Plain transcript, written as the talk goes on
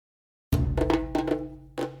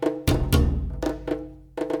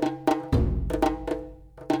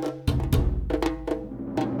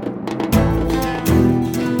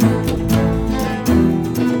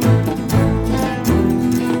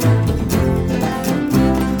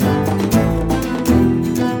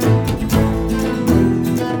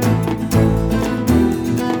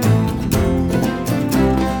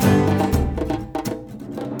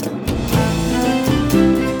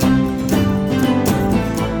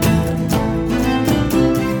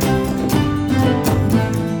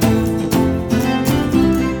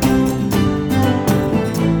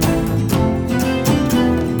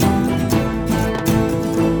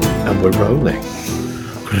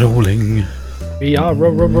rolling. We are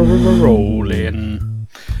rolling.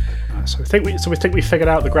 So we think we figured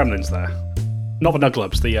out the gremlins there. Not the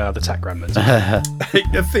Nuglubs, the tech gremlins. I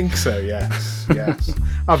think so. Yes.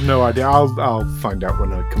 I've no idea. I'll find out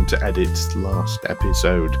when I come to edit the last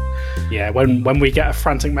episode. Yeah, when we get a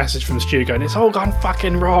frantic message from Stu going, it's all gone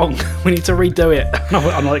fucking wrong. We need to redo it.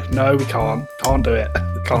 I'm like, no, we can't. Can't do it.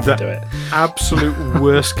 Can't do it. Absolute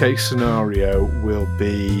worst case scenario will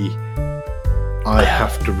be I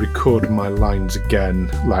have to record my lines again,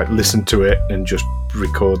 like listen to it and just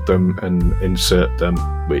record them and insert them,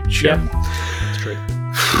 which that's true.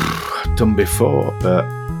 done before, but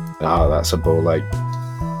that's a ball ache.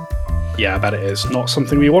 Yeah, I bet it is. Not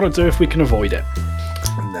something we want to do if we can avoid it.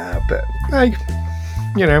 Nah, but hey,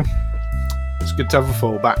 it's good to have a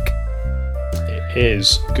fallback. It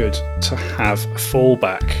is good to have a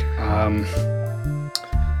fallback.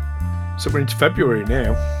 So we're into February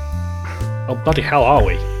now. Oh, bloody hell, are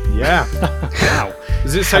we? Yeah. Wow.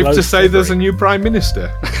 Is it safe to say there's a new Prime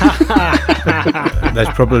Minister? There's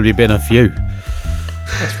probably been a few.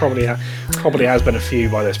 There's probably has been a few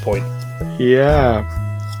by this point. Yeah.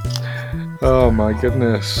 Oh my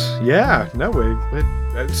goodness. Yeah. No, we're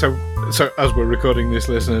so as we're recording this,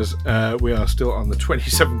 listeners, we are still on the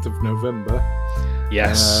 27th of November.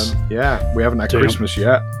 Yes. Yeah. We haven't had Christmas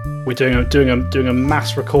yet. We're doing a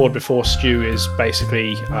mass record before Stu is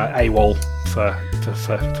basically AWOL for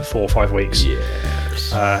 4 or 5 weeks.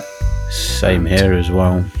 Yes. Same here as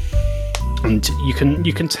well. And you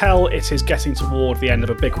can tell it is getting toward the end of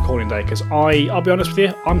a big recording day because I'll be honest with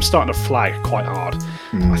you, I'm starting to flag quite hard.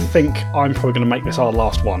 I think I'm probably going to make this our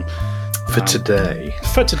last one. For today.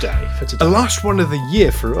 The last one of the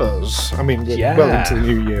year for us. I mean, we're well into the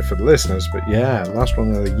new year for the listeners, but yeah, last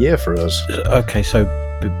one of the year for us. Okay, so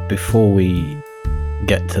before we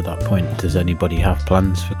get to that point, does anybody have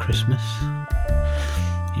plans for Christmas?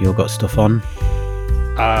 You all got stuff on?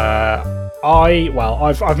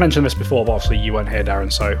 I've mentioned this before, but obviously you weren't here, Darren,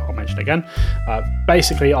 so I'll mention it again.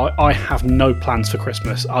 Basically, I have no plans for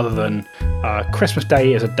Christmas other than Christmas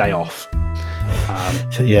Day is a day off.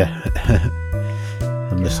 So yeah,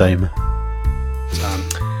 I'm the same.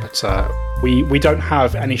 But we don't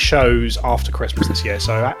have any shows after Christmas this year,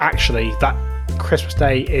 so actually that Christmas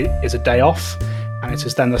Day is a day off, and it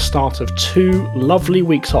is then the start of 2 lovely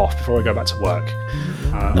weeks off before I go back to work.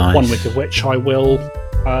 Nice. 1 week of which I will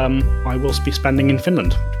be spending in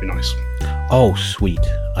Finland, which would be nice. Oh, sweet!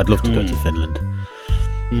 I'd love to go to Finland.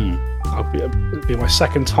 It'll be my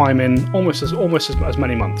second time in almost as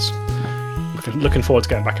many months. Looking forward to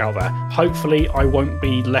getting back out there. Hopefully, I won't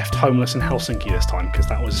be left homeless in Helsinki this time because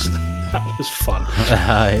that was fun.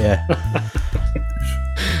 Yeah.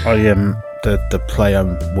 The play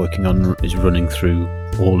I'm working on is running through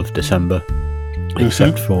all of December,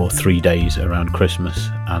 except for 3 days around Christmas,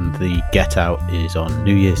 and the Get Out is on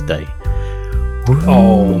New Year's Day.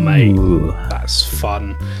 Oh, mate, that's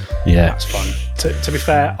fun. Yeah, that's fun. To be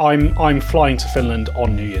fair, I'm flying to Finland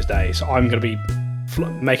on New Year's Day, so I'm going to be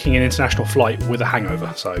making an international flight with a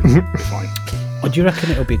hangover, so it'll be fine. Do you reckon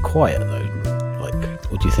it'll be quiet though? Like,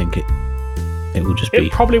 or do you think it will just be?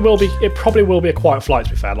 It probably will be. It probably will be a quiet flight.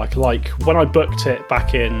 To be fair, like when I booked it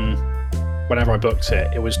back in, whenever I booked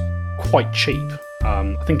it, it was quite cheap.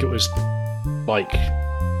 I think it was like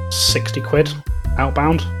 60 quid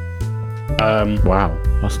outbound. Wow,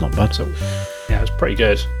 that's not bad. So yeah, it's pretty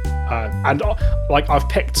good. And like I've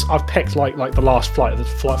picked like the last flight of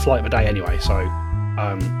the day anyway. So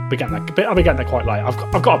I'll be getting there quite late.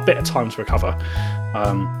 I've got a bit of time to recover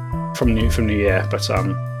from New Year, but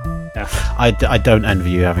yeah. I don't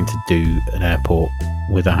envy you having to do an airport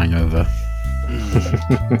with a hangover.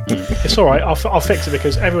 It's all right. I'll fix it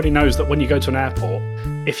because everybody knows that when you go to an airport,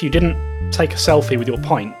 if you didn't take a selfie with your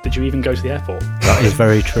pint, did you even go to the airport? That is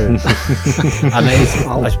very true. And it is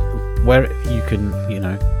where you can,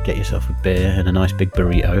 get yourself a beer and a nice big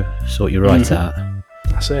burrito, sort you right out.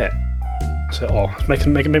 That's it. Oh, it's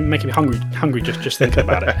making me hungry just thinking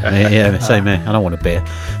about it. Yeah, same here. I don't want a beer.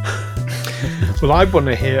 Well, I want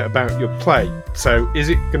to hear about your play. So, is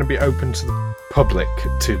it going to be open to the public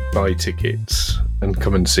to buy tickets and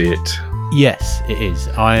come and see it? Yes, it is.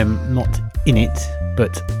 I am not in it,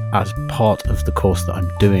 but as part of the course that I'm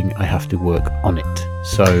doing, I have to work on it.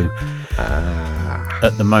 So,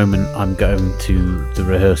 at the moment, I'm going to the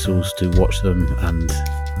rehearsals to watch them and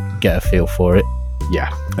get a feel for it. Yeah.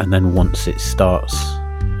 And then once it starts,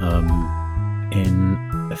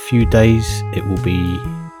 in a few days, it will be...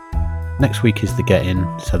 Next week is the get-in,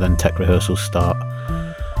 so then tech rehearsals start.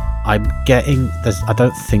 I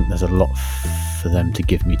don't think there's a lot for them to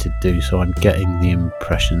give me to do, so I'm getting the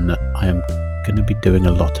impression that I am going to be doing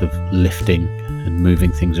a lot of lifting and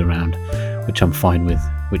moving things around, which I'm fine with,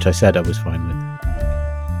 which I said I was fine with.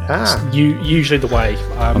 Usually the way.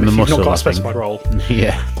 If you've not got a specified role.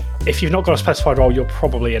 Yeah. If you've not got a specified role, you're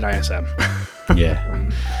probably an ASM. Yeah.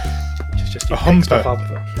 Just a humper.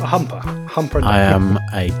 A humper. I am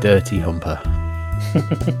a dirty humper.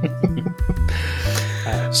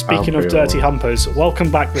 Speaking of dirty humpers, welcome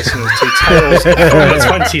back, listeners, to Tales from the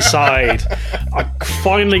 20 Side. I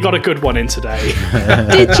finally got a good one in today.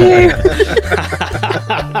 Did you?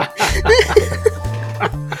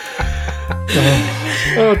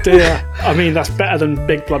 Oh dear. I mean, that's better than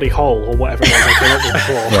Big Bloody Hole or whatever it was I came up with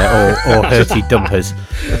before. Yeah, or Hurty Dumpers.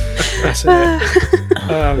 That's it.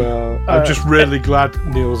 I'm just really glad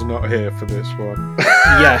Neil's not here for this one.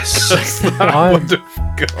 Yes. I would have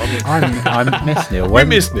gone. I miss Neil. We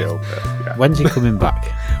miss Neil. Yeah. When's he coming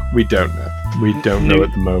back? We don't know. We don't know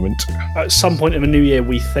at the moment. At some point in the new year,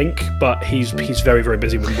 we think, but he's very, very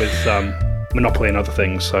busy with Monopoly and other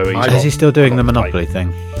things. So Is he still doing the Monopoly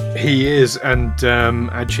thing? He is, and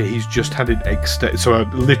actually, he's just had it extended. So I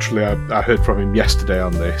heard from him yesterday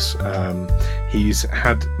on this. He's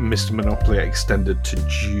had Mr. Monopoly extended to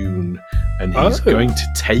June, and he's going to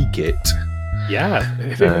take it. Yeah,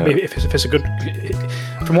 if it's a good,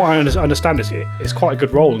 from what I understand, it's quite a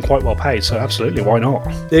good role and quite well paid. So absolutely, why not?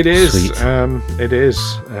 It is. Sweet. It is.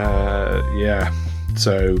 Yeah.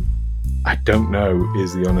 So I don't know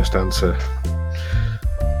is the honest answer.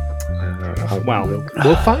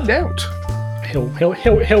 We'll find out.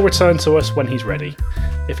 He'll return to us when he's ready.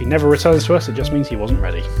 If he never returns to us, it just means he wasn't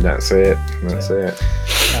ready. That's it.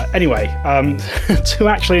 Anyway, to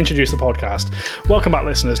actually introduce the podcast, welcome back,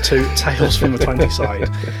 listeners, to Tales from the 20 Side,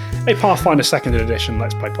 a Pathfinder 2nd Edition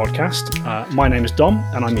Let's Play podcast. My name is Dom,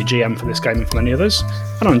 and I'm your GM for this game and for many others.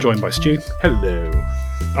 And I'm joined by Stu. Hello.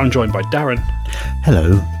 I'm joined by Darren.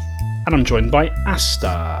 Hello. And I'm joined by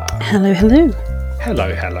Asta. Hello. Hello.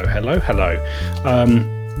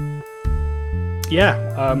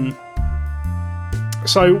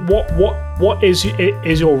 So what is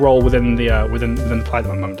your role within the play at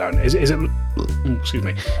the moment, Darren? Is it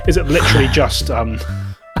literally just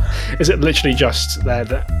is it literally just there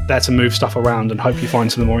to move stuff around and hope you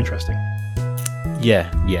find something more interesting?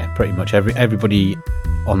 Yeah, pretty much. Everybody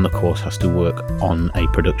on the course has to work on a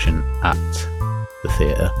production at the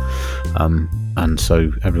theatre, and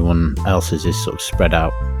so everyone else's is sort of spread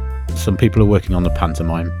out. Some people are working on the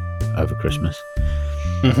pantomime over Christmas,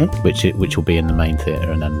 which will be in the main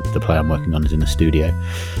theatre, and then the play I'm working on is in the studio.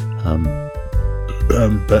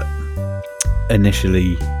 But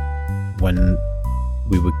initially, when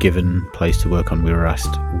we were given plays to work on, we were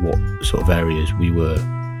asked what sort of areas we were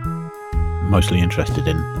mostly interested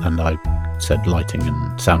in, and I said lighting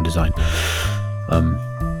and sound design.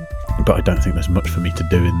 But I don't think there's much for me to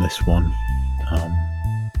do in this one.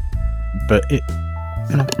 But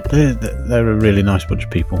they're a really nice bunch of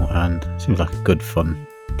people, and it seems like a good fun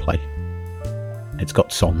play. It's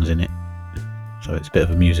got songs in it, so it's a bit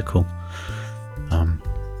of a musical.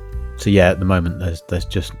 So yeah, at the moment there's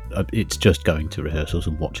just it's just going to rehearsals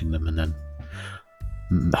and watching them, and then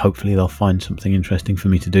hopefully they'll find something interesting for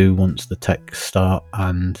me to do once the texts start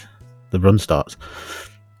and the run starts.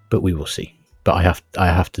 But we will see. But I have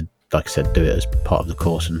to, like I said, do it as part of the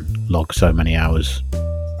course and log so many hours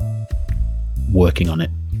working on it.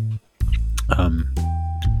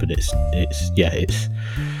 But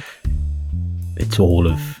it's all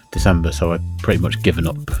of December, so I've pretty much given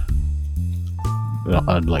up.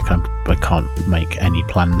 I can't make any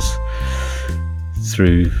plans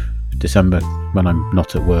through December. When I'm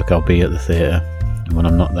not at work, I'll be at the theatre, and when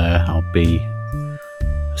I'm not there, I'll be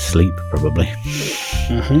asleep probably.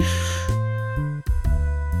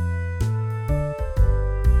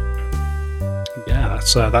 Yeah,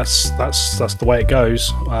 that's the way it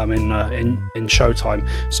goes in showtime.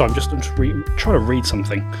 So I'm just trying to read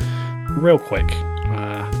something real quick.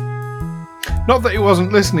 Not that he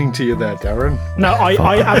wasn't listening to you there, Darren. No,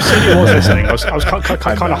 I absolutely was listening. I was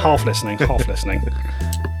kind of half listening.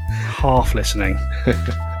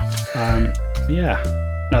 Yeah.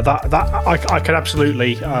 No, that I can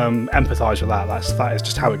absolutely empathise with that. That is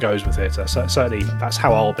just how it goes with theatre. So certainly, that's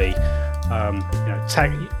how I'll be.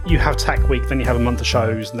 You have tech week, then you have a month of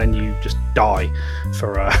shows, and then you just die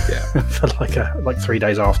for for like 3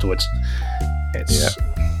 days afterwards. It's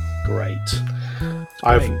great.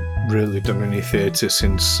 I haven't really done any theatre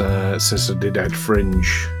since I did Ed Fringe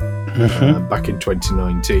back in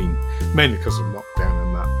 2019, mainly because of lockdown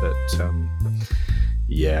and that. But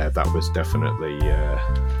that was definitely.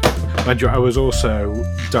 Mind you, I was also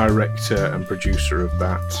director and producer of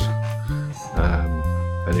that,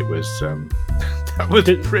 and it was That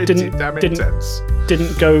was pretty damn intense.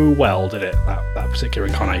 Didn't go well, did it? That particular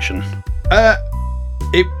incarnation.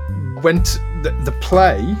 It went. The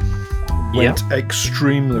play went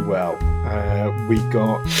extremely well. We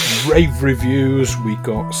got rave reviews. We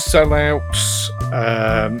got sellouts.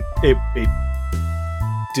 It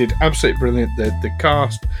did absolutely brilliant. The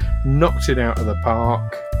cast knocked it out of the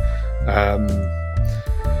park.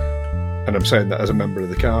 And I'm saying that as a member of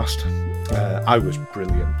the cast. I was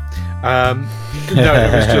brilliant. No,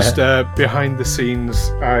 it was just behind the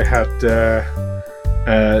scenes. I had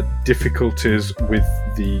difficulties with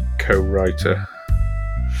the co-writer.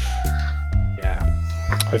 Yeah,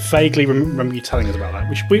 I vaguely remember you telling us about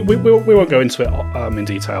that. We won't go into it in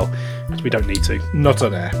detail because we don't need to. Not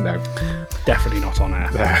on air, no. Definitely not on air.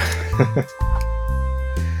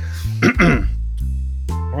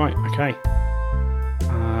 Right. Okay.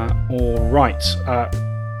 All right.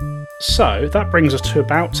 So that brings us to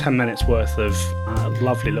about 10 minutes worth of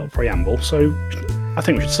lovely little preamble. So I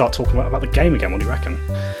think we should start talking about the game again. What do you reckon?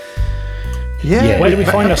 Yeah. Where do we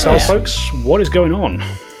find ourselves, folks? What is going on?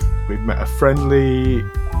 We've met a friendly,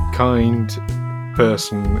 kind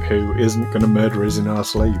person who isn't going to murder us in our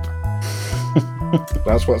sleep.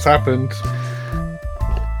 That's what's happened.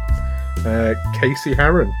 Casey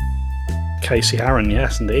Harron. Casey Harron,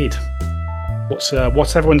 yes, indeed.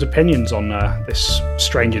 What's everyone's opinions on this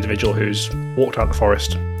strange individual who's walked out the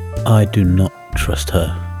forest? I do not trust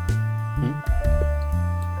her.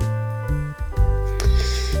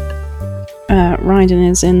 Ryden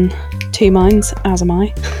is in two minds, as am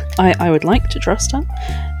I. I would like to trust her.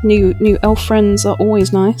 New elf friends are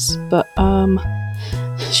always nice, but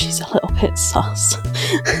she's a little bit sus.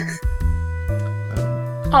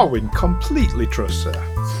 Alwyn completely trusts her.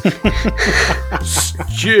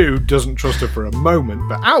 Stu doesn't trust her for a moment,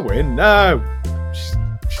 but Alwyn, no. She's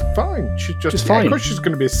fine. She's fine. Of course she's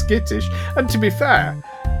going to be skittish. And to be fair,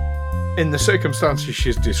 in the circumstances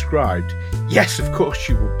she's described, yes, of course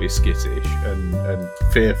she would be skittish and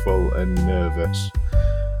fearful and nervous.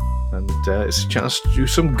 And it's a chance to do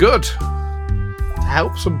some good. To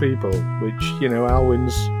help some people, which,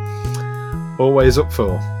 Alwyn's always up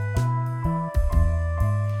for.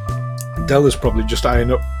 Della's probably just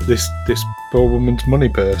eyeing up this poor woman's money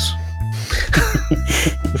purse.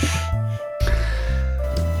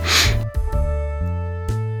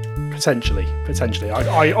 Potentially.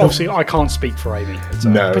 I obviously I can't speak for Amy.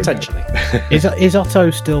 No, potentially. No. Is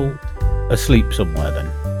Otto still asleep somewhere then?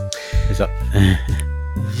 Is that?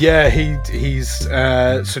 Yeah, he's.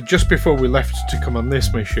 So just before we left to come on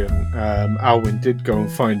this mission, Alwyn did go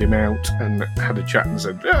and find him out and had a chat and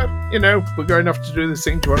said, we're going off to do this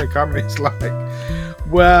thing. Do you want to come? And it's like,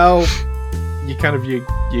 well, you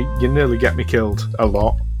nearly get me killed a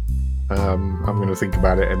lot. I'm going to think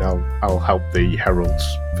about it, and I'll help the heralds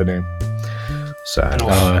for now. So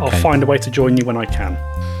I'll find a way to join you when I can.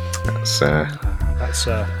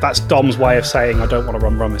 That's Dom's way of saying I don't want to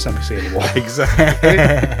run this NPC anymore. Exactly.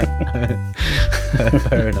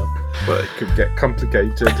 Fair enough. But it could get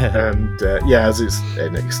complicated, and as it's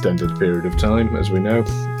an extended period of time, as we know.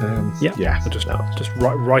 Just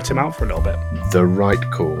write him out for a little bit. The right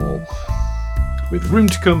call, with room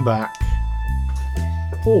to come back.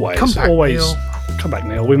 Always. Neil. Come back,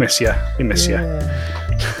 Neil. We miss you.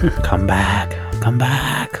 Come back.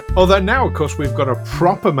 Although now, of course, we've got a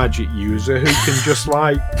proper magic user who can just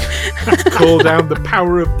call down the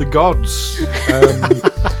power of the gods,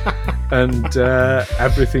 and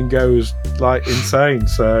everything goes insane.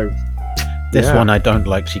 So this one I don't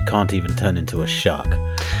like. She can't even turn into a shark.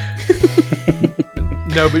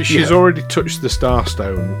 No, but she's already touched the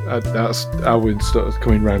Starstone. That's Alwyn started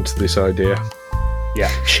coming round to this idea. Yeah,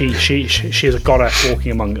 she is a goddess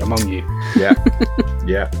walking among you. Yeah.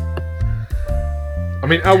 I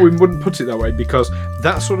mean, Alwyn wouldn't put it that way because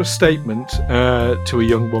that sort of statement to a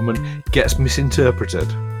young woman gets misinterpreted.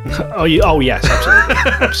 Oh yes, absolutely,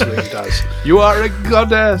 absolutely does. You are a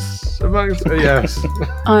goddess amongst yes.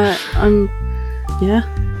 Yeah.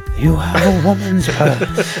 You have a woman's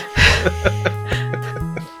purse.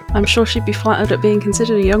 I'm sure she'd be flattered at being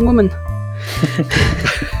considered a young woman.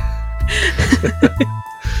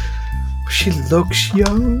 She looks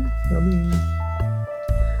young. I mean,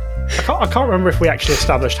 I can't remember if we actually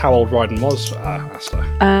established how old Ryden was, Asta.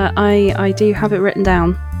 I do have it written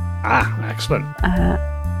down. Excellent.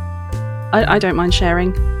 I don't mind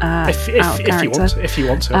sharing. If you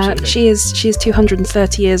want to, absolutely. She is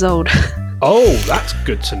 230 years old. Oh, that's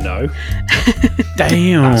good to know.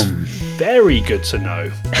 Damn. That's very good to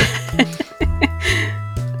know.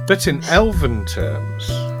 But in elven terms,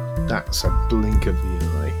 that's a blink of the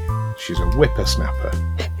eye. She's a whippersnapper.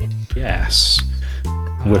 Yes.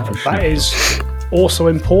 That is also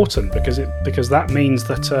important because that means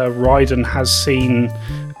that Raiden has seen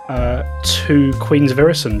 2 Queens of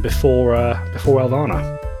Irison before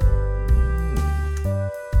Elvana.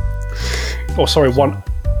 Or sorry, one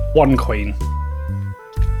queen.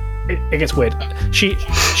 It gets weird.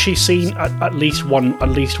 She's seen at least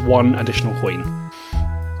one additional queen.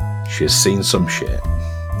 She's seen some shit.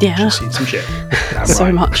 Yeah. She's seen some shit. Damn So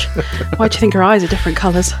right. much. Why do you think her eyes are different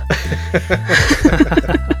colours?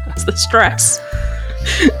 It's the stress.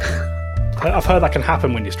 I've heard that can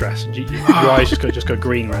happen when you're stressed. Your eyes just go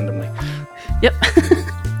green randomly. Yep.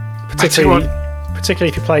 Particularly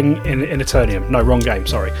if you're playing in Eternium. No, wrong game.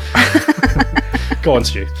 Sorry. Go on,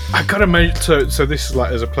 Stu. I gotta make so this is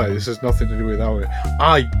like as a player. This has nothing to do with how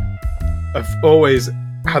I have always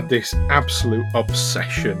had this absolute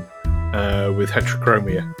obsession with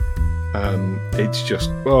heterochromia. It's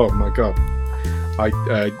just my god. I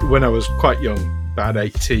when I was quite young, about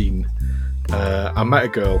 18, I met a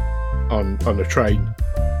girl on a train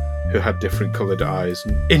who had different coloured eyes,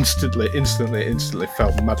 and instantly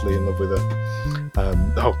fell madly in love with her.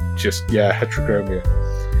 Heterochromia.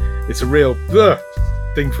 It's a real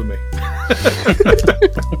thing for me.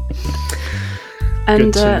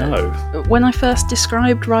 And Good to know. when I first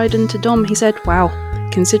described Raiden to Dom, he said, "Wow,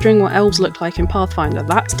 considering what elves look like in Pathfinder,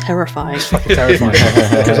 that's terrifying." Fucking terrifying.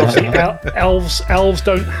 Because obviously elves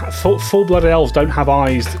don't full-blooded elves don't have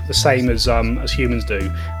eyes the same as humans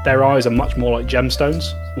do. Their eyes are much more like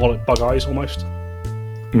gemstones, more like bug eyes almost.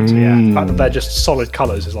 So yeah, the fact that they're just solid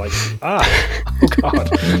colours is like, oh god.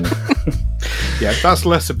 Yeah, that's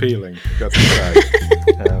less appealing, got to say,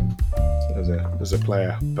 as a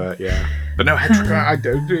player. But yeah, but no heterochromia. I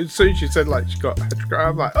do. As soon as she said like she got heterochromia,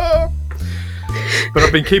 I'm like, oh. But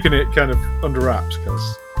I've been keeping it kind of under wraps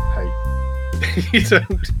because, hey, you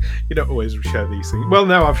don't always share these things. Well,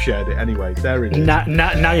 now I've shared it anyway. There it is.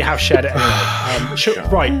 Now you have shared it anyway.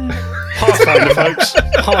 Right, Pathfinder, folks.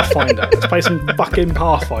 Pathfinder. Let's play some fucking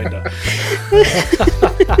Pathfinder.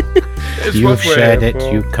 You've shared it,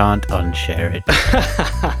 you can't unshare it.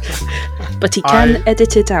 But he can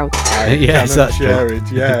edit it out. Yes, that's true. share it,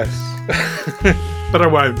 yes. But I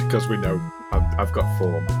won't because we know I've got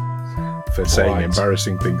form for saying Right.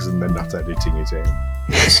 embarrassing things and then not editing it in.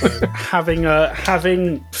 So,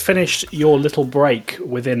 having finished your little break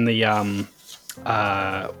within the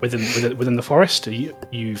within the forest,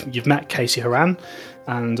 you've met Casey Haran,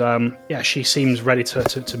 and she seems ready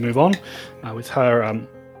to move on with her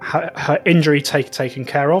injury taken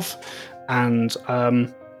care of, and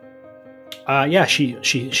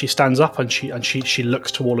she stands up and she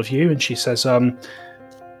looks to all of you and she says,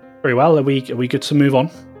 "Very well, are we good to move on?"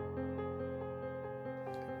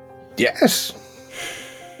 Yes.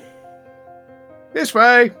 This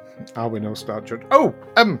way. Alwyn will start judging. Oh,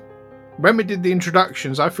 when we did the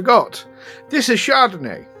introductions, I forgot. This is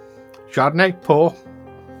Chardonnay. Chardonnay, pour.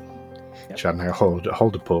 Yep. Chardonnay,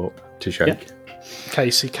 hold a pour to shake. Yep.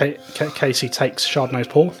 Casey takes Chardonnay's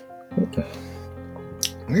paw.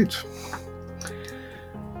 Good.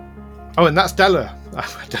 Oh, and that's Della. I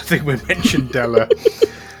don't think we mentioned Della.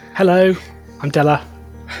 Hello, I'm Della.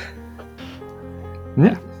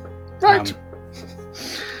 Yeah. Right.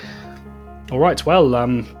 All right.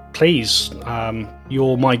 Well, please,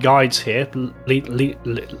 you're my guides here. Lead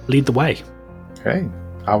the way. Okay.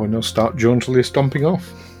 I will now start jauntily stomping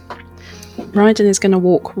off. Raiden is going to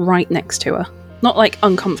walk right next to her. Not like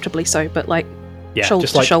uncomfortably so, but like shoulder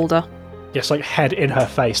just to like, shoulder. Yes, like head in her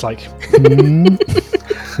face, like.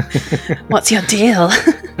 What's your deal?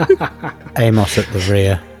 Amos at the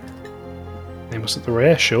rear. Amos at the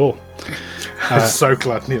rear, sure. I'm so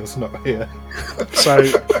glad Neil's not here. So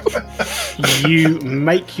you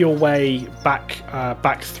make your way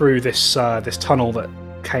back through this tunnel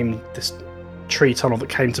this tree tunnel that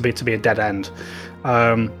came to be a dead end,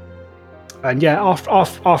 and yeah,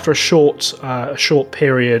 after a short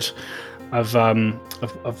period of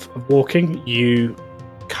walking, you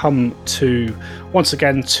come to once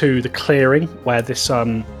again to the clearing where this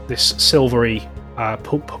silvery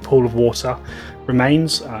pool of water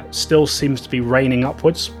remains. Still seems to be raining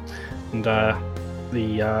upwards, and the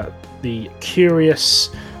curious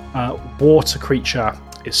water creature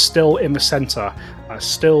is still in the center,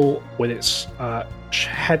 still with its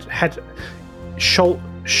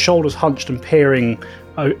shoulders hunched and peering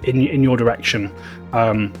in your direction.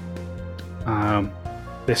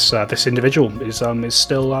 This individual is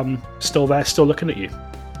still there, still looking at you.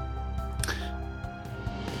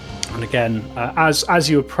 And again, as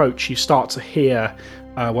you approach, you start to hear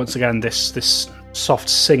once again this soft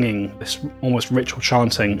singing, this almost ritual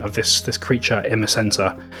chanting of this creature in the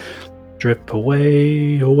center. Drip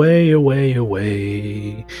away, away, away,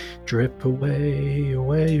 away. Drip away,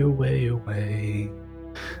 away, away, away.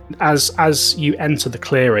 As you enter the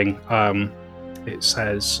clearing, it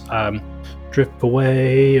says, drip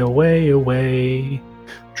away, away, away.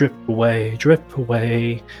 Drip away, drip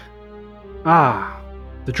away. Ah,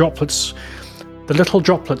 the little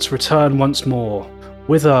droplets return once more.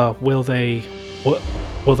 Whither will they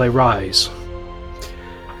rise?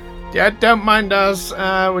 Yeah, don't mind us.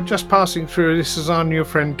 We're just passing through. This is our new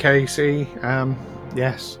friend Casey.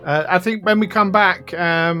 Yes. I think when we come back,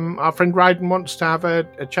 our friend Ryden wants to have a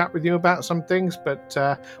chat with you about some things, but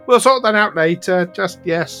we'll sort that out later. Just,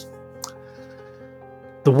 yes.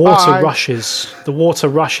 The water rushes. The water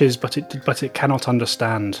rushes, but it cannot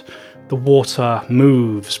understand. The water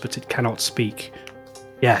moves, but it cannot speak.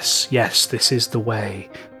 Yes, yes, this is the way.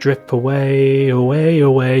 Drip away, away,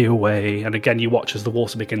 away, away. And again, you watch as the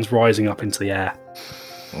water begins rising up into the air.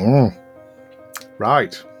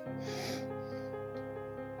 Right.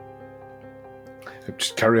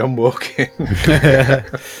 Just carry on walking.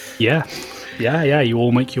 Yeah. You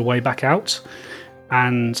all make your way back out,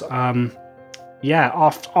 and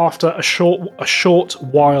after a short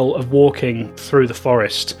while of walking through the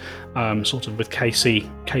forest, sort of with Casey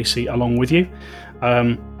along with you.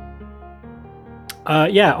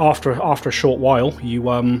 After a short while,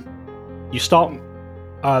 you start.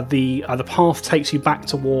 The path takes you back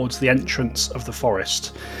towards the entrance of the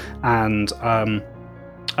forest, and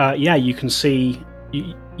you can see.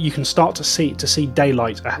 You can start to see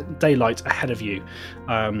daylight ahead of you,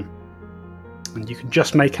 and you can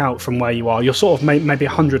just make out from where you are. You're sort of maybe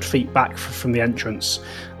 100 feet back from the entrance.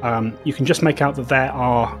 You can just make out that there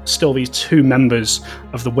are still these two members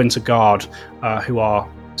of the Winter Guard who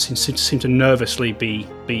seem to nervously be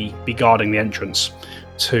guarding the entrance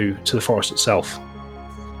to the forest itself.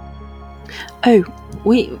 Oh,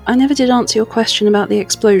 I never did answer your question about the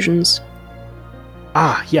explosions.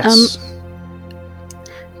 Ah, yes.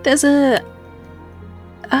 There's a...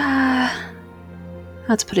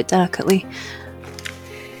 how to put it delicately.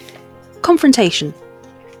 Confrontation.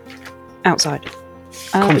 Outside.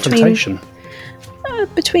 Confrontation?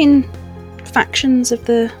 Between factions of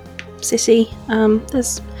the city.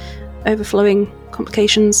 There's overflowing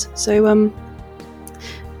complications, so,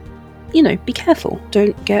 be careful.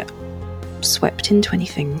 Don't get swept into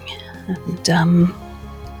anything. And,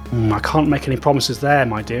 I can't make any promises there,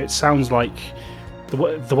 my dear. It sounds like...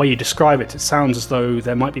 The way you describe it, it sounds as though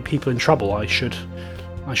there might be people in trouble. I should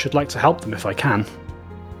like to help them if I can.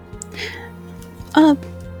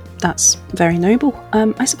 That's very noble.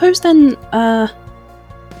 I suppose then,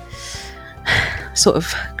 sort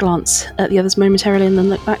of glance at the others momentarily and then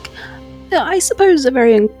look back. I suppose a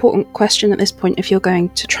very important question at this point, if you're going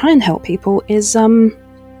to try and help people, is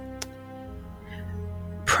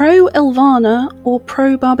pro Elvana or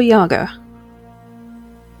pro Baba Yaga?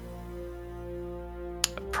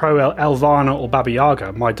 Pro Elvana or Baba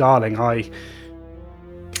Yaga, my darling,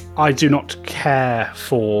 I do not care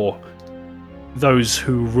for those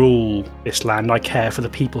who rule this land. I care for the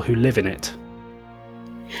people who live in it.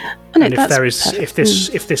 And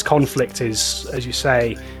if this conflict is, as you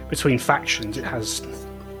say, between factions, it has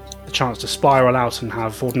the chance to spiral out and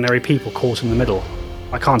have ordinary people caught in the middle.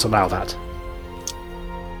 I can't allow that.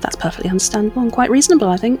 That's perfectly understandable and quite reasonable,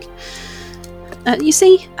 I think. You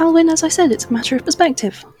see, Alwyn, as I said, it's a matter of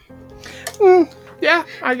perspective. Yeah,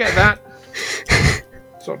 I get that.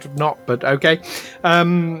 Sort of not, but okay.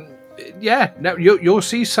 You'll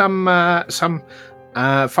see some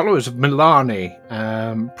followers of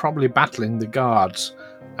Milani probably battling the guards.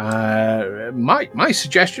 My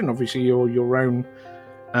suggestion, obviously, your own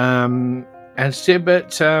entity,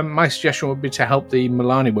 but my suggestion would be to help the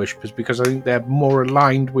Milani worshippers because I think they're more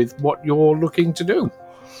aligned with what you're looking to do.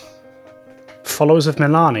 Followers of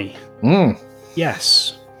Milani.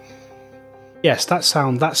 Yes, that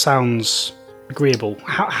sounds agreeable.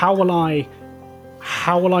 How will I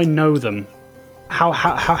know them?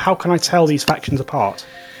 How can I tell these factions apart?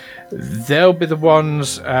 They'll be the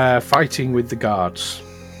ones fighting with the guards.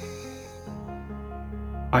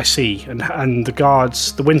 I see, and the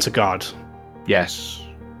guards, the Winter Guard. Yes.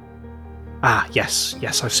 Ah, yes,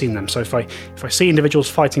 I've seen them. So if I see individuals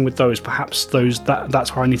fighting with those, perhaps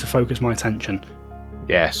that's where I need to focus my attention.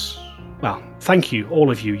 Yes. Well, thank you,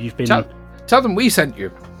 all of you. You've been... Tell them we sent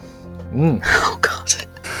you. Oh, God.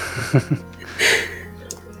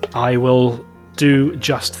 I will do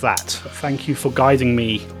just that. Thank you for guiding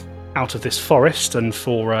me out of this forest, and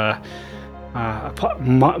for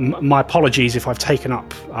my apologies if I've taken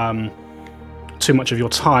up too much of your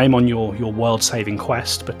time on your world-saving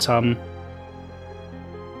quest, but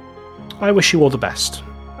I wish you all the best.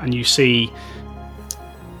 and you see.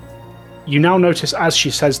 You now notice as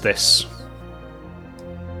she says this,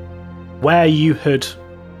 where you had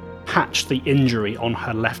patched the injury on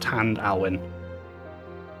her left hand, Alwyn.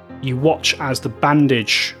 You watch as the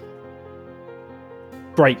bandage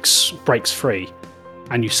breaks free,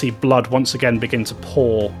 and you see blood once again begin to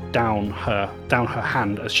pour down her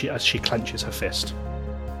hand as she clenches her fist.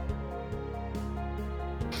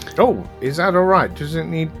 Oh, is that all right? Does it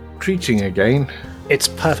need treating again? It's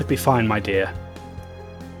perfectly fine, my dear.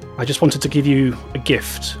 I just wanted to give you a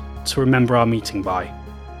gift to remember our meeting by.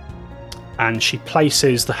 And she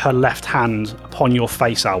places her left hand upon your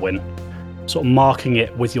face, Alwyn, sort of marking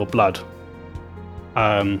it with your blood.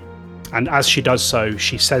 And as she does so,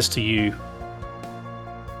 she says to you,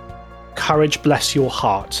 "Courage bless your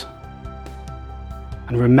heart,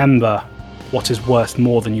 and remember what is worth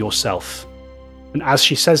more than yourself." And as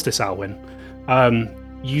she says this, Alwyn,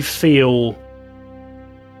 you feel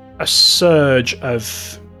a surge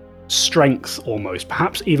of strength almost,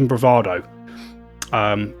 perhaps even bravado,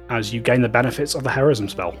 as you gain the benefits of the heroism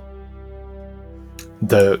spell.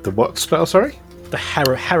 The what spell, sorry? The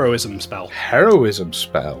heroism spell. Heroism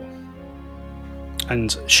spell.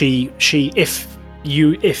 And if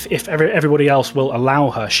everybody else will allow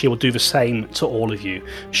her, she will do the same to all of you.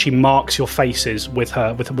 She marks your faces with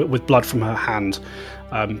blood from her hand,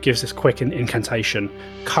 gives this quick incantation,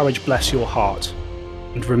 "Courage bless your heart,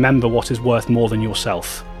 and remember what is worth more than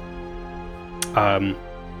yourself."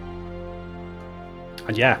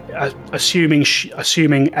 And yeah,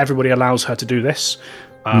 assuming everybody allows her to do this,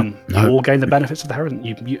 No. you all gain the benefits of the heroism.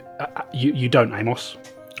 You don't, Amos.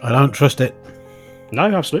 I don't trust it. No,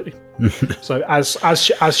 absolutely. So as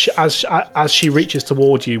she reaches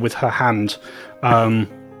toward you with her hand, and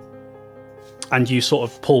you sort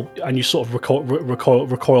of pull and you sort of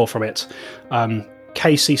recoil from it,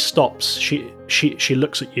 Casey stops. She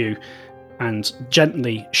looks at you, and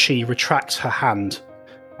gently she retracts her hand.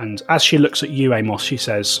 And as she looks at you, Amos, she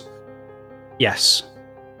says, "Yes,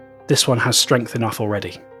 this one has strength enough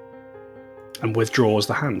already," and withdraws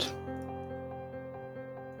the hand.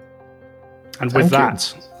 And with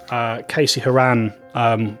that, Casey Haran,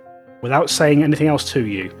 without saying anything else to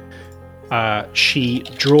you, she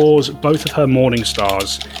draws both of her morning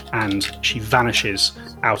stars and she vanishes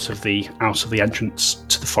out of the entrance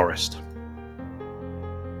to the forest.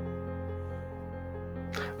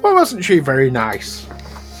 Well, wasn't she very nice?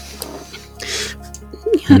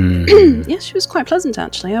 Yes, she was quite pleasant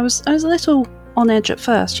actually. I was a little on edge at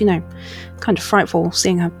first, kind of frightful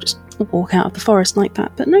seeing her just walk out of the forest like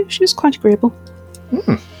that. But no, she was quite agreeable.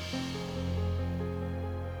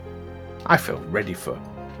 I feel ready for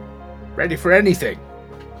anything.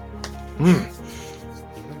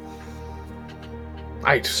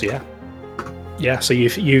 Right. So yeah. So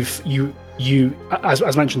you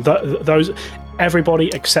as mentioned, those everybody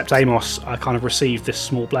except Amos kind of received this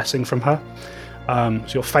small blessing from her.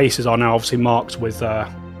 So your faces are now obviously marked with her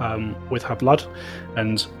blood,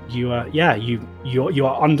 and you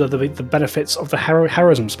are under the benefits of the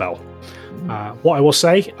heroism spell. What I will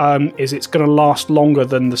say is it's going to last longer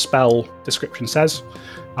than the spell description says,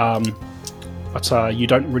 but you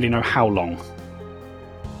don't really know how long.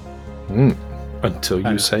 Until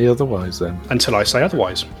you say otherwise, then. Until I say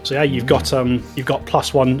otherwise. So yeah, you've got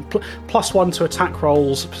plus one to attack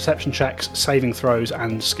rolls, perception checks, saving throws,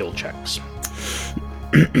 and skill checks.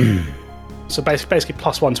 So basically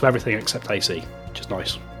 +1 to everything except AC, which is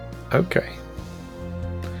nice. Okay.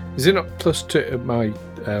 Is it not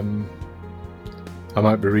 +2? I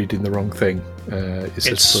might be reading the wrong thing.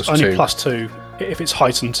 It's only +2 if it's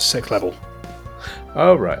heightened to 6th level.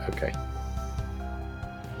 Oh, right, okay.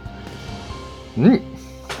 Right.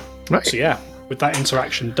 So yeah, with that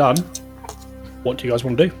interaction done, what do you guys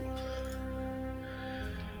want to do?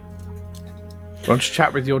 Want to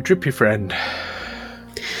chat with your drippy friend?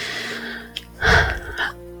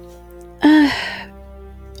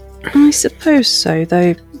 I suppose so,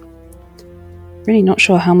 though. Really not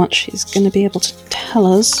sure how much she's going to be able to tell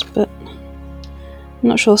us, but I'm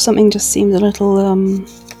not sure. Something just seemed a little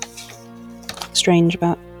strange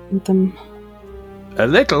about them. A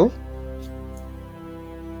little?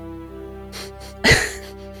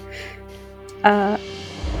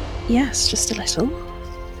 Yes, just a little.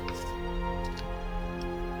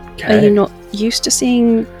 Okay. Are you not used to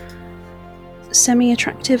seeing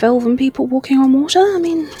semi-attractive elven people walking on water? I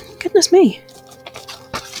mean, goodness me.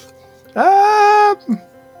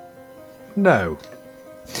 No.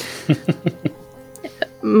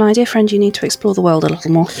 My dear friend, you need to explore the world a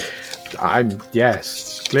little more.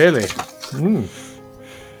 Yes, clearly.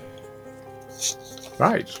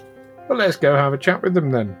 Right. Well, let's go have a chat with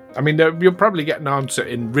them then. I mean, you'll probably get an answer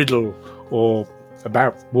in riddle or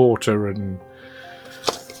about water and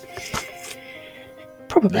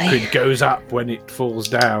Probably. liquid goes up when it falls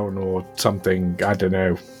down or something. I don't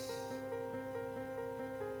know.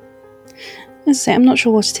 As I say, I'm not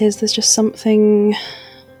sure what it is. There's just something.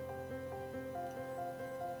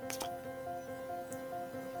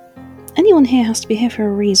 Anyone here has to be here for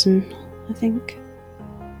a reason, I think.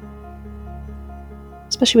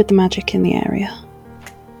 Especially with the magic in the area.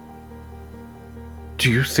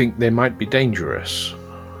 Do you think they might be dangerous?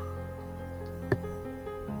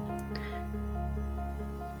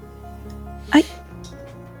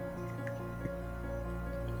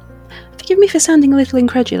 Forgive me for sounding a little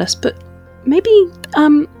incredulous, but maybe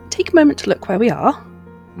take a moment to look where we are.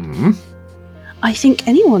 Hmm? I think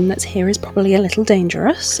anyone that's here is probably a little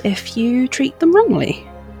dangerous if you treat them wrongly.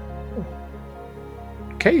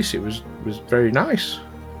 Case, it was very nice.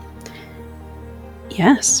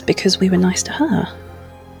 Yes, because we were nice to her.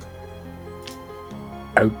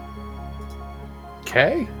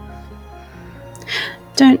 Okay.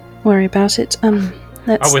 Don't worry about it.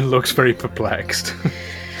 Let's. Owen looks very perplexed.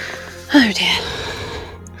 Oh dear.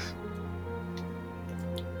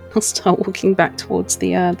 I'll start walking back towards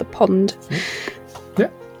the pond. Yeah.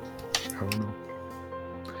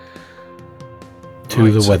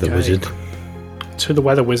 To the weather okay. wizard. To the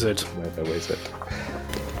weather wizard. Weather wizard.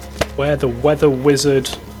 Where the weather wizard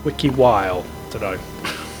wiki while. Don't know.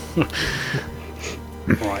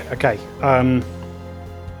 Right. Okay.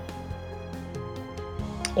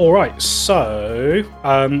 All right. So,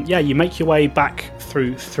 yeah, you make your way back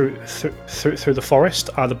through the forest.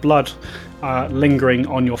 The blood lingering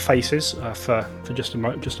on your faces for just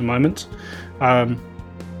a moment, and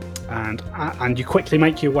you quickly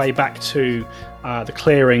make your way back to the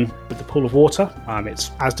clearing with the pool of water. It's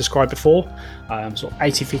as described before, sort of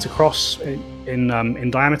 80 feet across in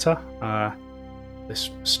diameter. This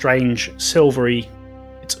strange silvery.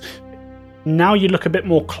 Now you look a bit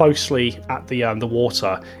more closely at the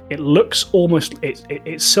water. It looks almost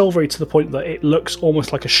it's silvery to the point that it looks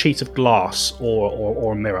almost like a sheet of glass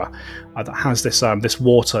or a mirror that has this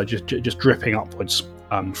water just dripping upwards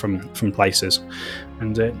from places.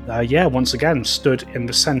 And once again stood in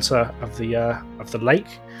the center of the lake.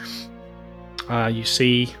 You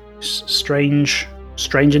see strange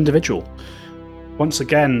individual. Once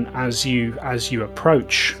again, as you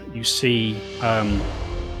approach, you see.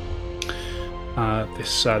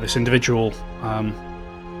 This individual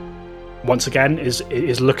once again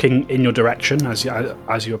is looking in your direction as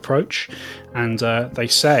you approach, and they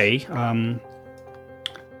say,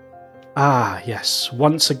 yes,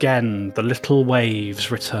 once again the little waves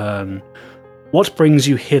return. What brings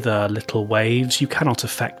you hither, little waves? You cannot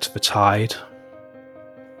affect the tide.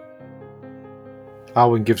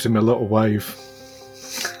 Arwen gives him a little wave.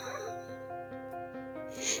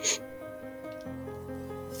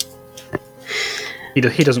 He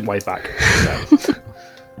doesn't wave back.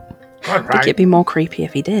 All I think right. it'd be more creepy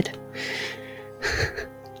if he did.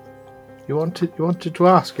 You wanted to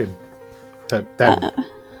ask him. Then.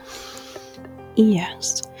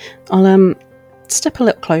 Yes. I'll step a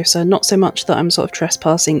little closer, not so much that I'm sort of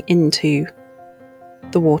trespassing into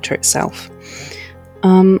the water itself.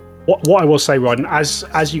 What I will say, Ryden,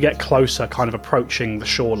 as you get closer, kind of approaching the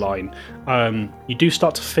shoreline, you do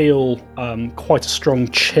start to feel quite a strong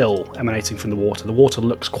chill emanating from the water. The water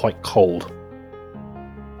looks quite cold.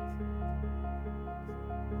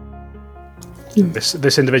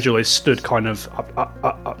 This individual is stood kind of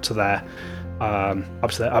up to their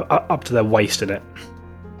waist in it.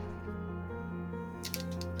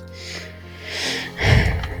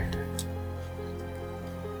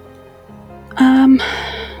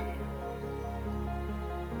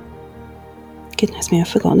 Goodness me, I've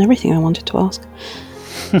forgotten everything I wanted to ask.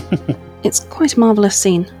 It's quite a marvellous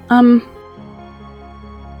scene.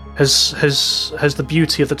 Has the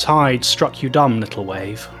beauty of the tide struck you dumb, little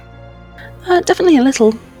wave? Definitely a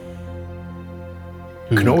little.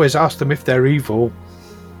 You can always ask them if they're evil.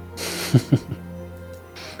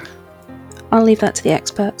 I'll leave that to the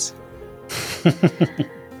experts.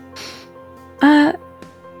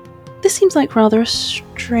 This seems like rather a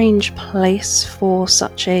strange place for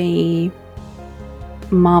such a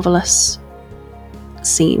marvellous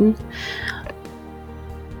scene.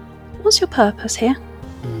 What's your purpose here?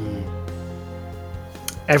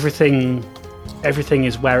 Everything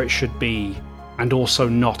is where it should be, and also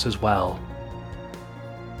not as well.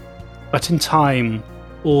 But in time,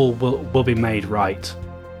 all will be made right.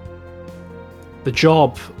 The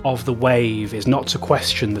job of the wave is not to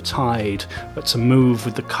question the tide, but to move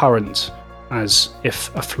with the current as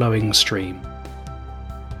if a flowing stream.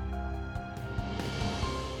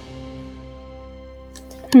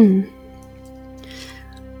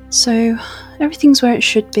 So, everything's where it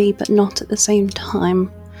should be, but not at the same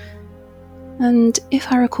time. And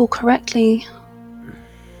if I recall correctly,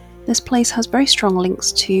 this place has very strong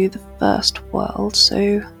links to the First World,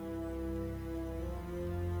 so...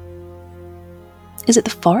 Is it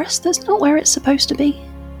the forest that's not where it's supposed to be?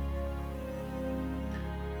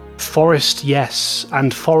 Forest, yes,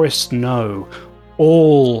 and forest, no.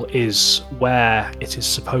 All is where it is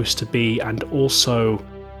supposed to be, and also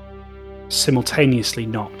simultaneously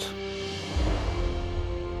not.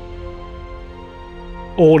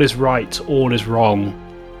 All is right, all is wrong.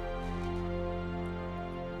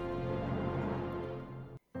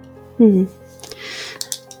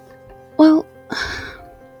 Well,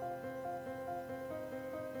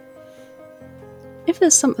 if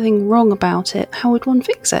there's something wrong about it, how would one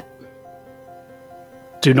fix it?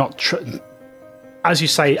 Do not as you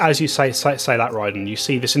say that, Raiden. You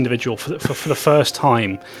see this individual for the first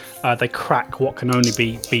time. They crack what can only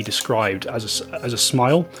be described as a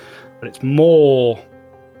smile, but it's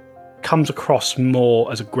comes across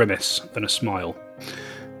more as a grimace than a smile.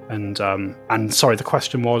 And sorry, the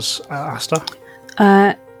question was, Asta?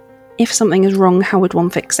 If something is wrong, how would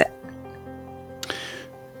one fix it?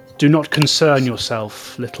 Do not concern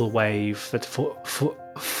yourself, little wave, that for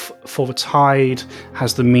the tide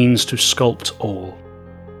has the means to sculpt all.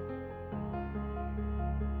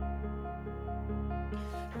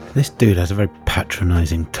 This dude has a very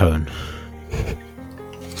patronising tone.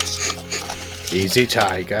 Easy,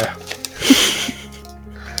 Tiger.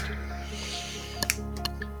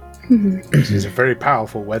 He's a very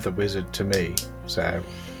powerful weather wizard to me, so...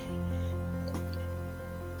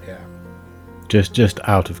 Yeah. Just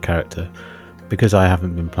out of character, because I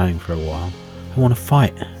haven't been playing for a while. I want to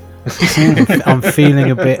fight. I'm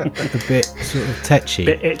feeling a bit sort of tetchy.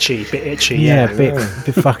 Bit itchy. Yeah, a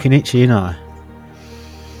bit fucking itchy, you know.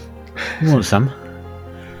 You want some?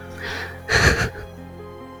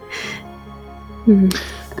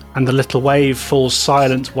 And the little wave falls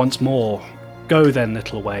silent once more. Go then,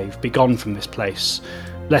 little wave, be gone from this place,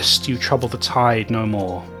 lest you trouble the tide no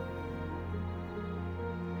more.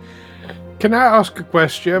 Can I ask a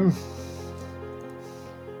question?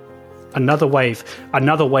 Another wave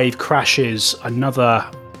crashes, another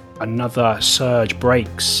surge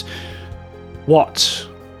breaks. What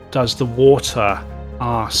does the water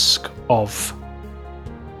ask of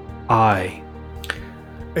I?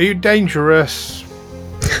 Are you dangerous?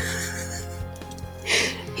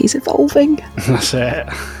 He's evolving. That's it.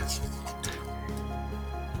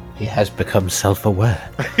 He has become self-aware.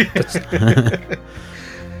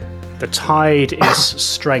 The tide is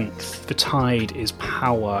strength, the tide is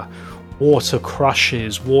power. Water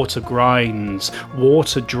crushes, water grinds,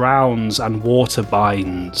 water drowns, and water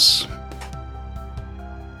binds.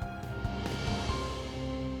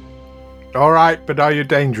 All right, but are you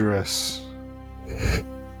dangerous?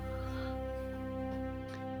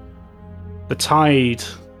 The tide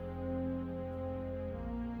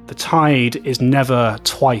is never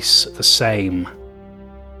twice the same.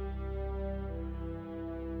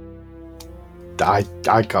 I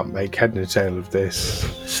can't make head nor tail of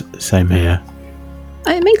this. Same here.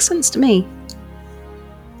 It makes sense to me.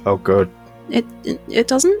 Oh, good. It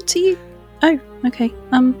doesn't to you? Oh, okay.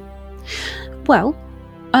 Well,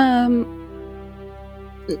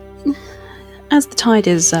 as the tide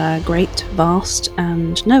is great, vast,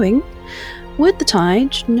 and knowing, would the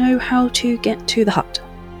tide know how to get to the hut?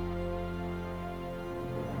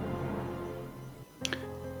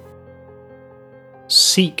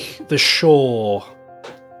 Seek the shore,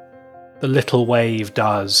 the little wave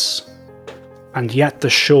does, and yet the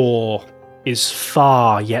shore is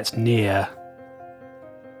far yet near.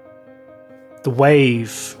 The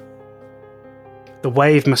wave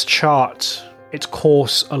must chart its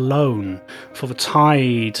course alone, for the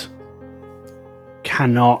tide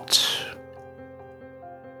cannot...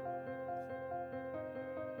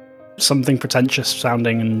 Something pretentious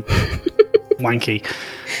sounding and wanky.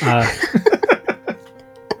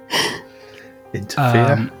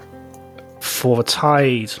 Interfere. For the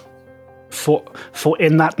tide, for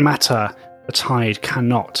in that matter, the tide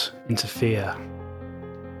cannot interfere.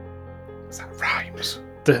 That rhymes.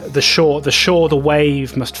 The shore, the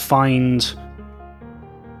wave must find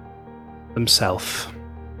themselves.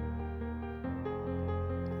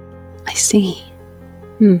 I see.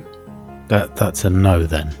 That's a no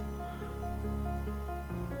then.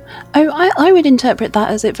 Oh, I would interpret that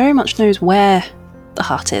as it very much knows where the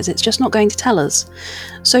hut is. It's just not going to tell us.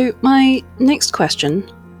 So my next question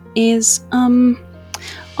is, are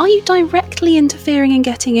you directly interfering and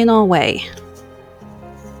getting in our way?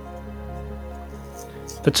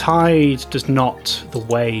 The tide does not the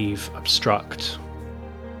wave obstruct.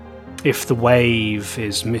 If the wave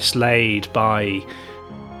is mislaid by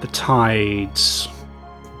the tide's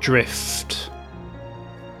drift,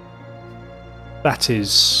 that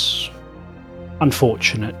is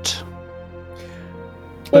unfortunate.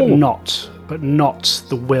 But not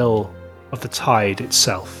the will of the tide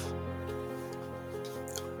itself.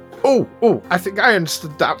 Oh, I think I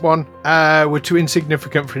understood that one. We're too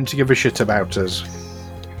insignificant for him to give a shit about us.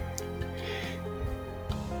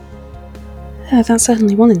 That's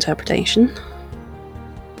certainly one interpretation.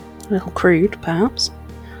 A little crude, perhaps.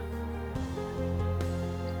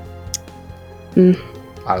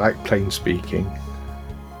 I like plain speaking.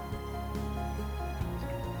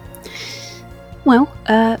 Well,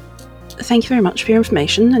 thank you very much for your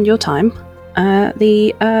information and your time.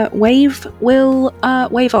 The wave will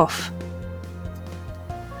wave off.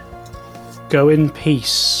 Go in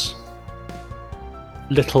peace,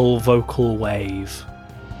 little vocal wave.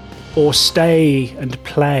 Or stay and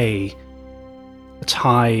play. The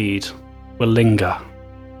tide will linger.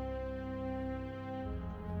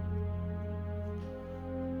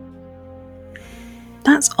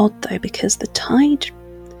 That's odd though, because the tide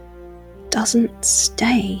doesn't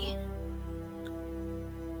stay.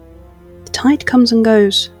 The tide comes and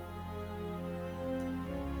goes.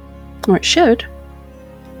 Or it should.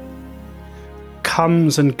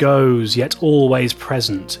 Comes and goes, yet always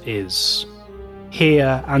present is.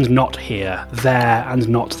 Here and not here, there and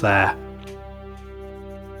not there.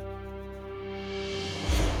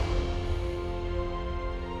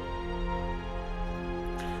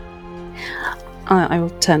 I will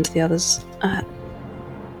turn to the others.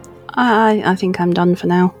 I think I'm done for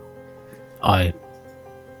now.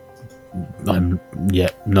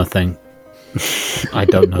 Nothing. I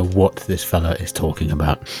don't know what this fella is talking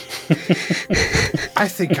about. I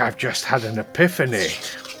think I've just had an epiphany.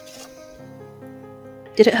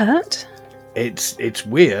 Did it hurt? It's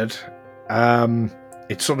weird.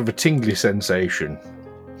 It's sort of a tingly sensation.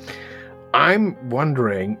 I'm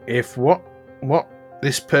wondering if what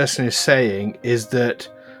this person is saying is that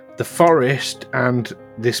the forest and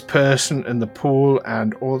this person and the pool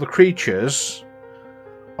and all the creatures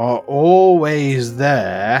are always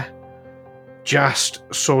there, just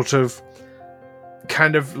sort of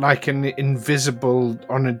kind of like an invisible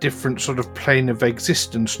on a different sort of plane of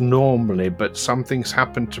existence normally, but something's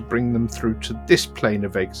happened to bring them through to this plane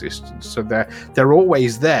of existence. So they're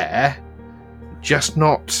always there, just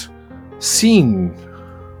not seen.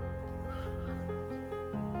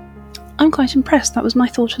 I'm quite impressed. That was my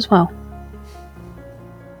thought as well.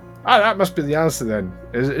 Ah, that must be the answer then.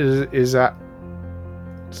 Is that...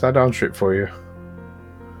 Does that answer it for you?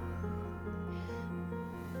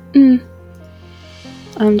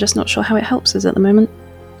 I'm just not sure how it helps us at the moment.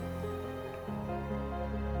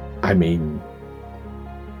 I mean,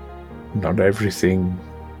 not everything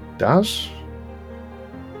does.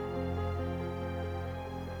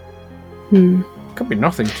 Could be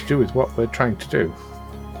nothing to do with what we're trying to do.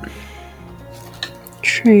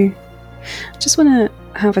 True. I just want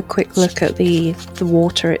to have a quick look at the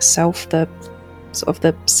water itself, the sort of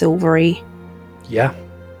the silvery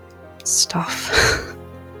stuff.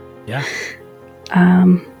 Yeah.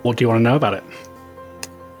 What do you want to know about it?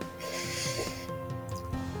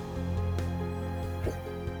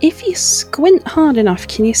 If you squint hard enough,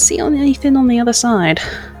 can you see anything on the other side?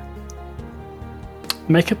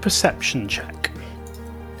 Make a perception check.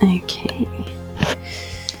 Okay.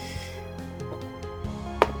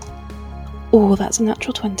 Oh, that's a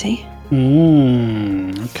natural 20.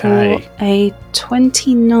 Okay. For a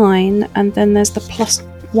 29, and then there's the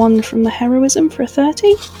 +1 from the heroism for a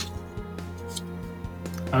 30.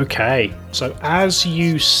 Okay, so as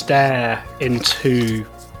you stare into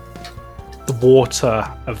the water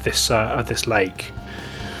of this lake,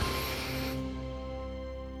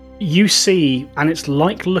 you see, and it's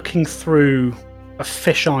like looking through a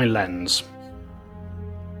fisheye lens.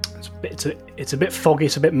 It's a bit foggy,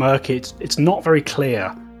 it's a bit murky, it's not very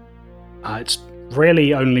clear. It's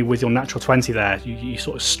really only with your natural 20 there. You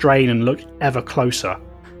sort of strain and look ever closer.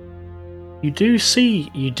 You do see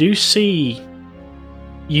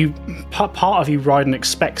part of you, Ryden,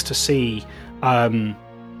 expects to see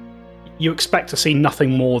you expect to see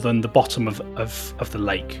nothing more than the bottom of the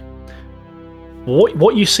lake.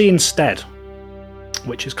 What you see instead,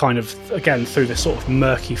 which is kind of again through this sort of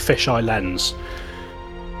murky fisheye lens,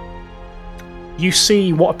 you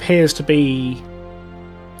see what appears to be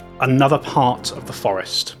another part of the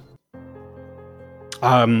forest.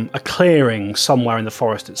 A clearing somewhere in the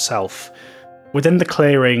forest itself. Within the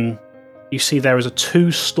clearing, you see there is a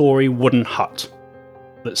 2-story wooden hut.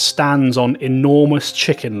 that stands on enormous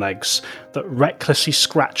chicken legs that restlessly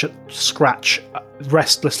scratch at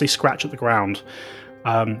the ground,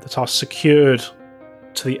 that are secured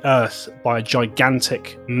to the earth by a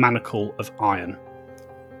gigantic manacle of iron.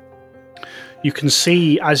 You can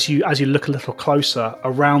see as you look a little closer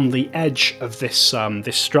around the edge of this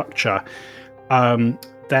structure,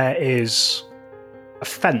 there is a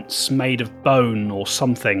fence made of bone or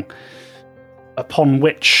something, upon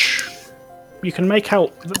which you can make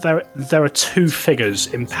out that there are two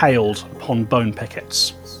figures impaled upon bone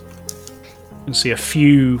pickets. You can see a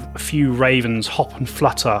few ravens hop and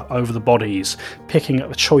flutter over the bodies, picking at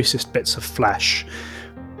the choicest bits of flesh.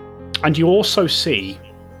 And you also see,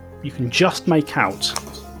 you can just make out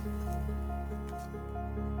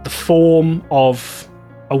the form of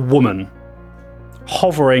a woman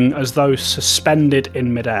hovering as though suspended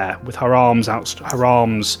in midair, with her arms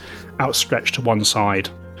outstretched to one side.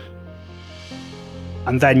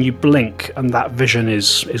 And then you blink, and that vision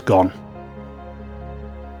is gone.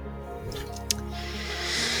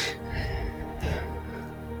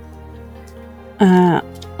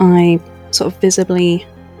 I sort of visibly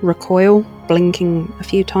recoil, blinking a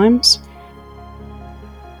few times.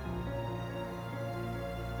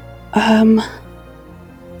 I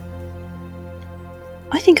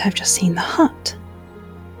think I've just seen the hut.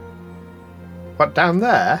 What, down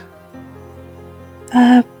there?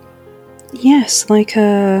 Yes, like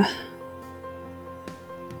it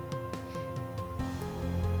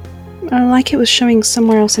was showing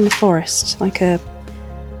somewhere else in the forest, like a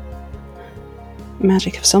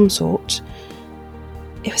magic of some sort.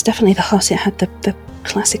 It was definitely the hut. It had the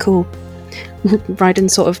classical Raiden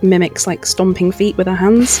sort of mimics like stomping feet with her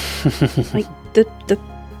hands. Like the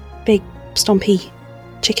big stompy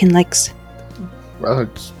chicken legs. Well, I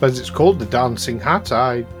suppose it's called the Dancing Hut.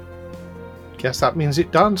 I guess that means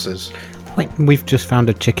it dances. Wait, we've just found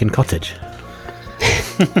a chicken cottage.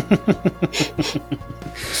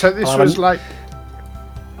 So this was like...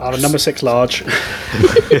 number 6 large.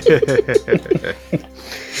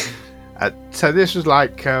 So this was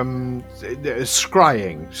like scrying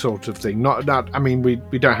sort of thing. Not. I mean, we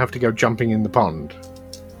don't have to go jumping in the pond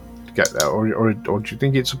to get there, or do you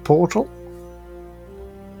think it's a portal?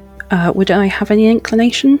 Would I have any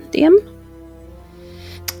inclination, DM?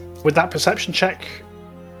 With that perception check,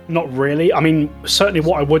 not really. I mean, certainly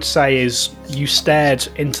what I would say is you stared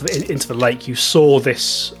into the lake. You saw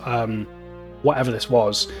this, whatever this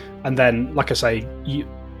was, and then, like I say, you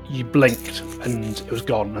blinked and it was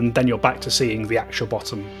gone, and then you're back to seeing the actual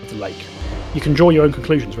bottom of the lake. You can draw your own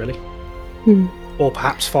conclusions, really. Or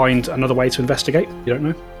perhaps find another way to investigate. You don't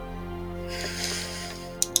know.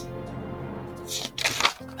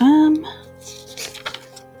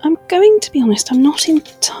 I'm going to be honest, I'm not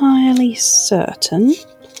entirely certain.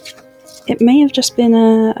 It may have just been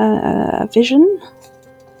a vision.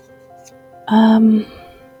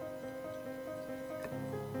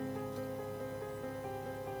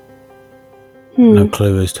 No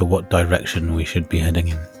clue as to what direction we should be heading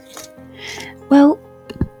in. Well,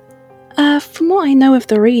 from what I know of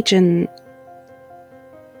the region,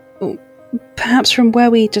 perhaps from where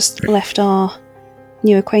we just left our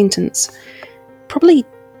new acquaintance, probably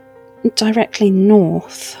directly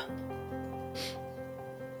north.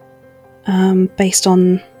 Based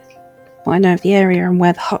on what I know of the area and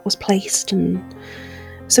where the hut was placed, and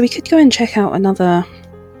so we could go and check out another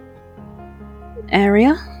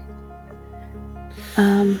area.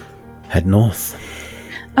 Head north.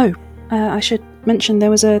 I should mention there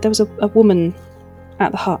was a woman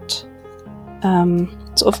at the hut,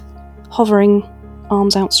 sort of hovering,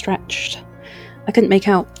 arms outstretched. I couldn't make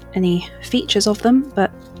out any features of them,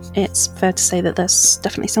 but it's fair to say that there's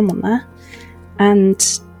definitely someone there.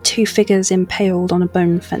 And two figures impaled on a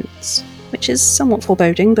bone fence, which is somewhat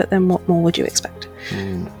foreboding, but then what more would you expect?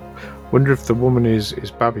 Wonder if the woman is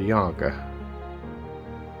Baba Yaga.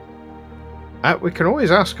 We can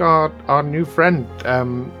always ask our new friend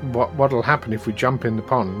what'll happen if we jump in the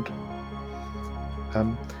pond.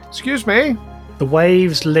 Excuse me? The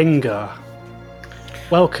waves linger.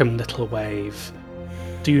 Welcome, little wave.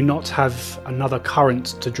 Do you not have another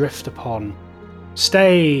current to drift upon?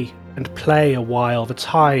 Stay and play a while, the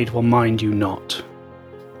tide will mind you not.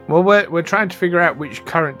 Well, we're trying to figure out which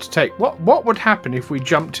current to take. What would happen if we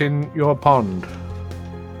jumped in your pond?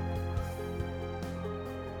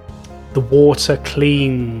 The water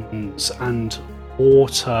cleans and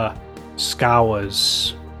water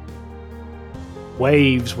scours.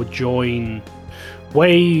 Waves join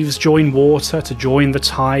water to join the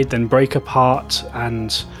tide, then break apart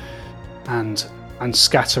and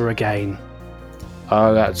scatter again.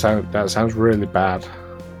 Oh, that sounds really bad.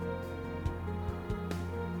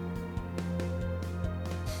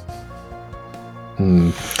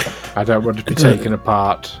 I don't want to be taken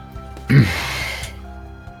apart.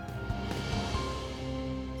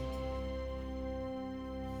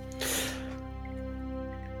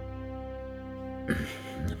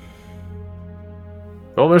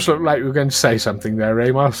 Almost looked like you were going to say something there,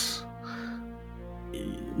 Amos.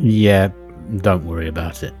 Yeah, don't worry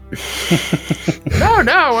about it. No,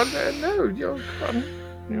 you're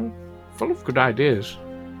full of good ideas.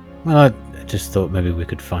 Well, I just thought maybe we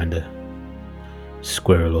could find a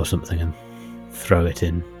squirrel or something and throw it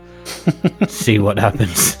in. See what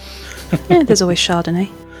happens. Yeah, there's always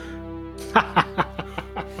Chardonnay.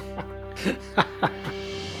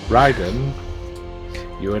 Raiden,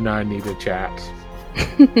 you and I need a chat.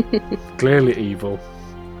 Clearly evil.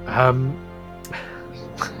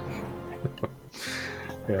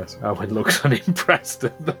 Yes, Owen looks unimpressed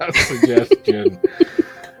at that suggestion.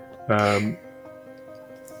 I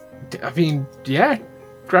mean, yeah,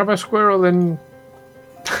 grab a squirrel and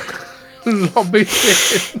lob it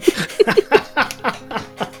in.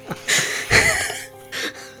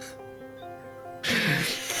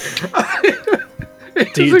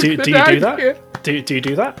 Do you do that? Do you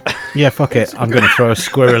do that? Yeah, fuck it. I'm going to throw a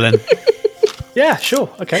squirrel in. Yeah, sure.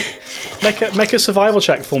 Okay. Make a survival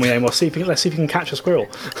check for me, Amos. Let's see if you can catch a squirrel.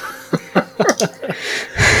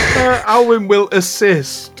 Alwyn will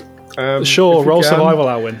assist. Sure. Roll survival,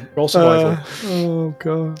 Alwyn. Roll survival. Oh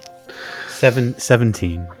god.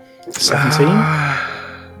 17. 17.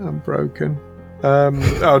 I'm broken.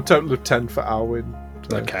 Total of 10 for Alwyn.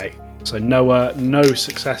 So. Okay. So no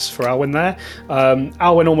success for Alwyn there.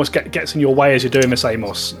 Alwyn almost gets in your way as you're doing this,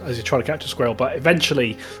 Amos, as you try to catch a squirrel. But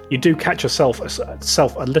eventually, you do catch yourself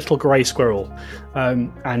a little grey squirrel,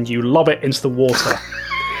 and you lob it into the water,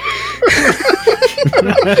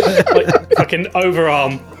 like an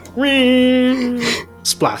overarm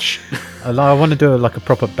splash. I want to do a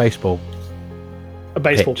proper baseball. A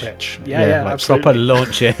baseball pitch. Yeah, like absolutely. proper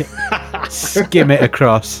launch it, skim it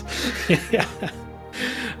across. Yeah.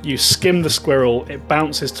 You skim the squirrel. It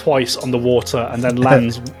bounces twice on the water and then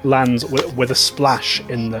lands with a splash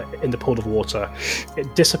in the pool of water.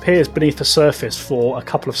 It disappears beneath the surface for a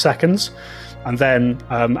couple of seconds, and then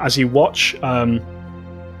as you watch, the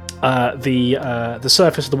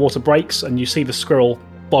surface of the water breaks, and you see the squirrel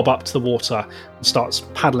bob up to the water and starts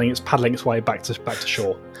paddling its way back to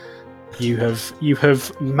shore. You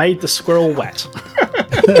have made the squirrel wet.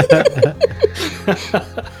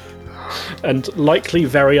 And likely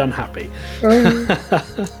very unhappy. I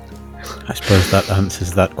suppose that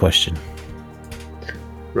answers that question.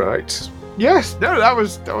 Right. Yes. No, that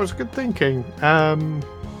was good thinking. That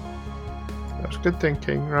was good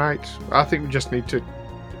thinking. Right. I think we just need to.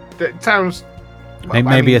 It sounds.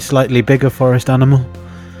 Maybe a slightly bigger forest animal.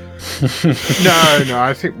 No.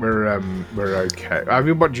 I think we're okay. I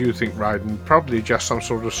mean, what do you think, Raiden? Probably just some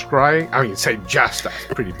sort of scrying. I mean, say just that's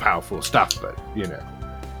pretty powerful stuff, but you know.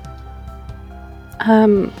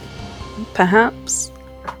 Perhaps.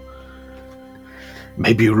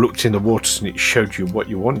 Maybe you looked in the waters and it showed you what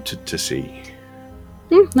you wanted to see.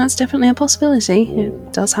 That's definitely a possibility. Ooh.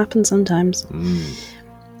 It does happen sometimes.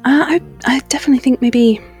 I definitely think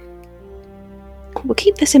maybe we'll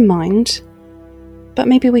keep this in mind, but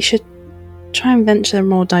maybe we should try and venture a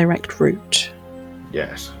more direct route.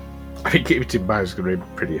 Yes. I think keep it in mind is going to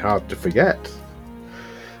be pretty hard to forget.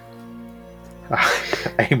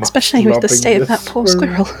 Especially with the state of that poor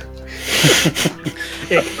squirrel.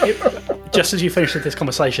 Just as you finish with this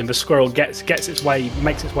conversation, the squirrel makes its way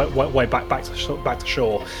back to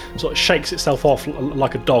shore, sort of shakes itself off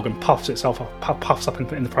like a dog and puffs up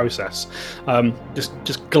in the process.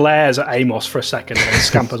 Just glares at Amos for a second and then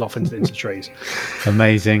scampers off into the trees.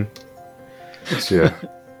 Amazing. Yeah.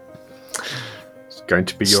 Going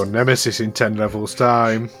to be your nemesis in 10 levels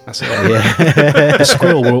time. That's it. Yeah. The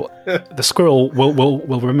squirrel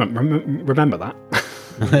will remember that.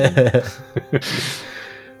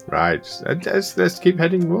 Right. Let's keep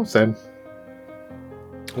heading north then.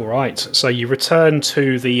 All right. So you return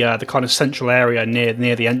to the kind of central area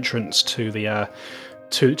near the entrance to the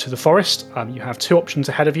forest. You have two options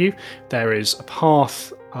ahead of you. There is a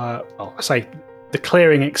path. The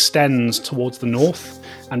clearing extends towards the north,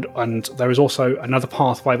 and there is also another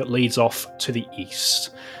pathway that leads off to the east.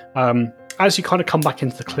 As you kind of come back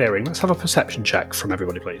into the clearing, let's have a perception check from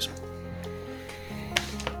everybody, please.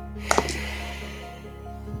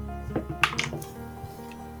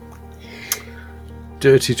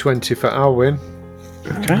 Dirty 20 for Alwyn.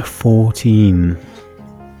 Okay. 14.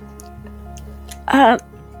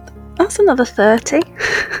 That's another 30.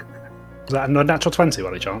 Is that a natural 20 by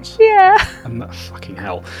any chance? Yeah. And that fucking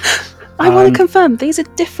hell. I want to confirm these are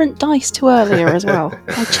different dice to earlier as well.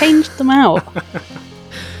 I changed them out.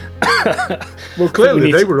 Well,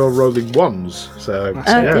 clearly they were all rolling ones, so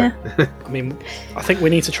yeah. I mean, I think we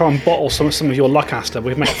need to try and bottle some of your luck, Asta.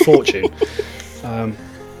 We've made a fortune.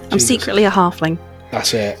 I'm secretly a halfling.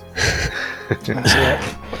 That's it. That's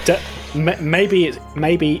it.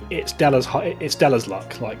 Maybe it's Della's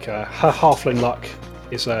luck. Like her halfling luck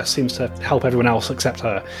seems to help everyone else except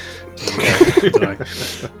her. I don't know.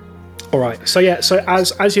 All right. So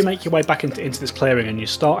as you make your way back into this clearing and you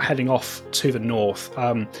start heading off to the north,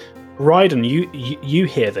 Ryden, you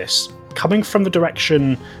hear this coming from the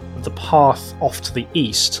direction of the path off to the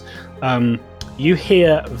east. You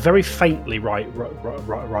hear very faintly,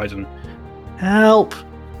 Ryden, help!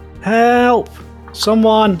 Help!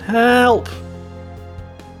 Someone help!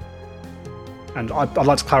 And I'd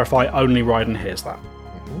like to clarify, only Ryden hears that.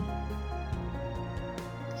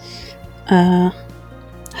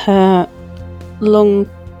 Her long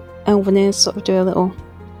elven ears sort of do a little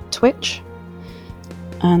twitch,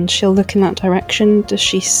 and she'll look in that direction. Does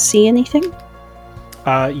she see anything?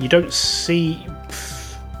 You don't see...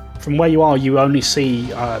 From where you are, you only see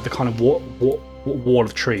the kind of wall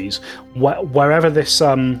of trees. Wherever this,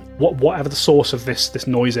 whatever the source of this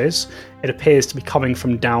noise is, it appears to be coming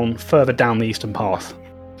from further down the eastern path.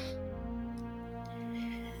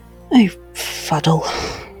 Oh, fuddle!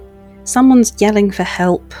 Someone's yelling for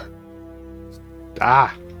help.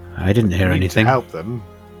 I didn't hear anything. To help them.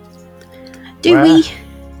 Do we?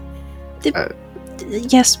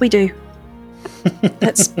 Yes, we do.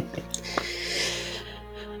 Let's.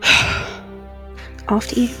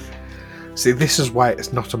 After you. See, this is why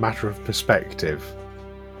it's not a matter of perspective.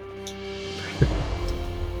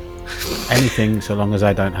 Anything, so long as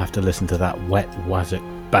I don't have to listen to that wet wazzock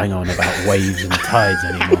bang on about waves and tides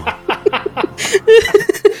anymore.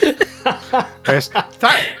 Yes.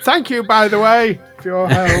 Thank you, by the way, for your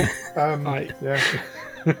help.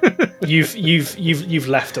 You've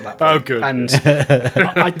left at that point. Oh, good. And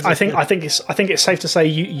I think it's safe to say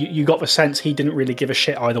you got the sense he didn't really give a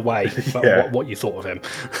shit either way about what you thought of him.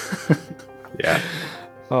 Yeah.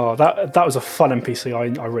 Oh, that was a fun NPC.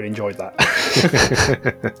 I really enjoyed that.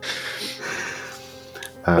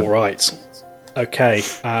 All right. Okay.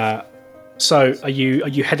 So are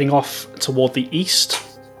you heading off toward the east?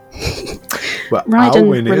 Well,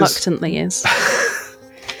 Ryden reluctantly is.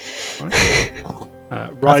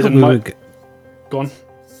 Ryden, go on.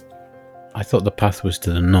 I thought the path was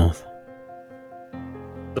to the north.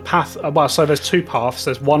 The path. So there's two paths.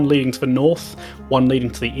 There's one leading to the north, one leading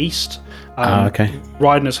to the east. Okay.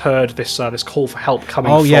 Ryden has heard this call for help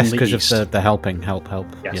coming. Oh from yes, the because east. of the helping, help.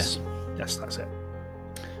 Yes, yes, that's it.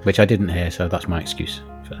 Which I didn't hear, so that's my excuse.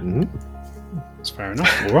 That's fair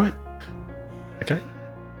enough. All right. Okay.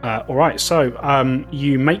 All right. So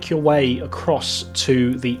you make your way across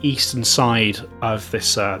to the eastern side of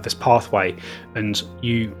this pathway, and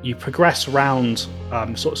you progress around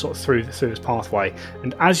sort of through this pathway.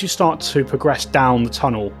 And as you start to progress down the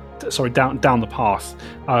tunnel, down the path,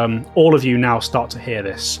 all of you now start to hear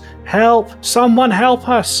this. Help! Someone help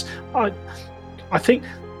us! I think.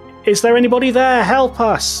 Is there anybody there? Help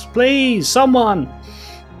us, please! Someone.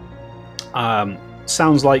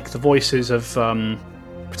 Sounds like the voices of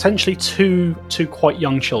potentially two quite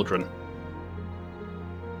young children.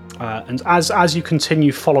 And as you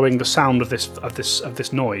continue following the sound of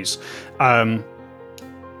this noise,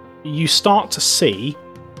 you start to see,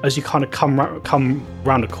 as you kind of come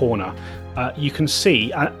round a corner, you can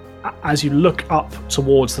see as you look up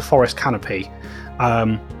towards the forest canopy,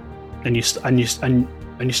 and you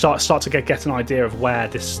start to get an idea of where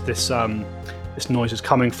this noise is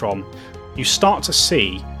coming from. You start to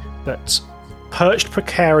see that perched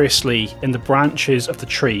precariously in the branches of the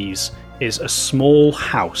trees is a small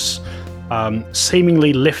house,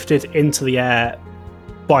 seemingly lifted into the air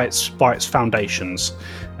by its foundations.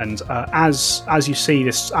 And as you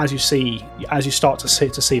start to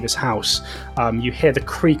see this house, you hear the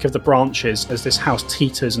creak of the branches as this house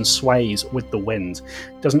teeters and sways with the wind.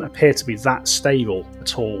 It doesn't appear to be that stable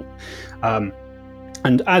at all.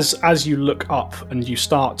 And as you look up and you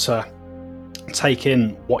start to take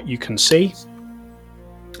in what you can see,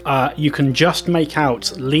 you can just make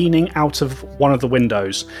out, leaning out of one of the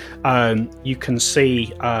windows, you can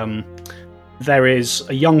see there is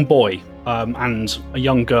a young boy and a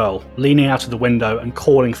young girl leaning out of the window and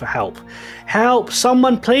calling for help. Help!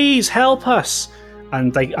 Someone please help us!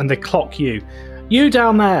 And they clock you. You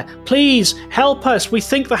down there, please help us! We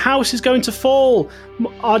think the house is going to fall.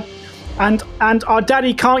 And our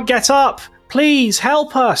daddy can't get up. Please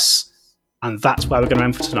help us! And that's where we're going to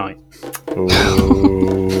end for tonight.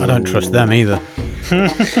 I don't trust them either. Tales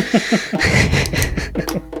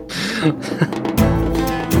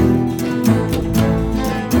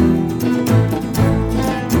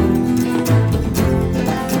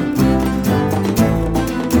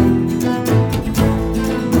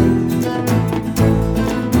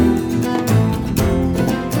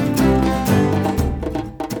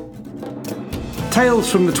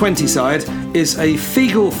from the 20 Side is a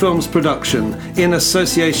Feagle Films production in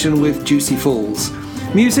association with Juicy Falls.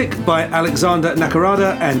 Music by Alexander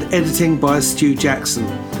Nakarada and editing by Stu Jackson.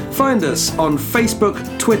 Find us on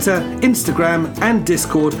Facebook, Twitter, Instagram and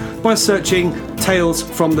Discord by searching Tales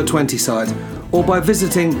from the 20 Side or by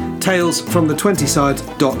visiting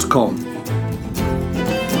talesfromthe20side.com.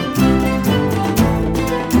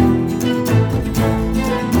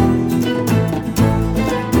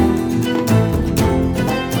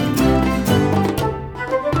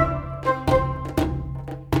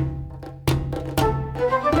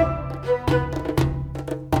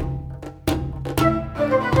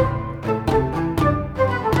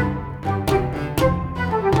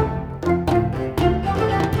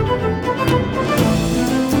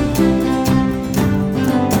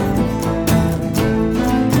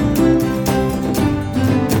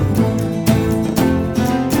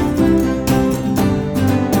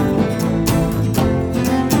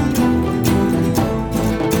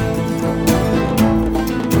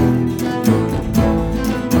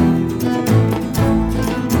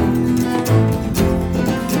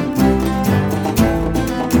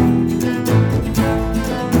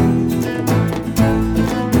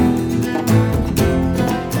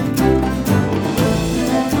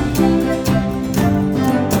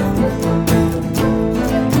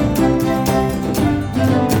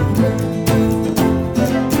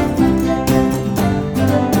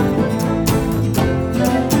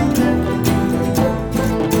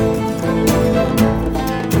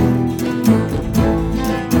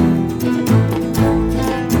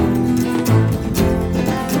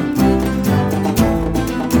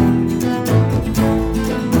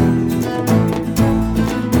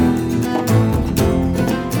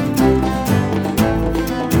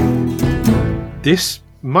 This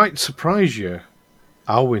might surprise you.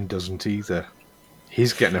 Alwyn doesn't either.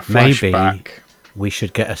 He's getting a flashback. Maybe we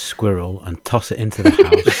should get a squirrel and toss it into the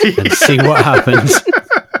house and see what happens.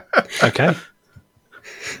 Okay.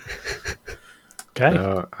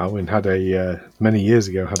 Okay. Alwyn had many years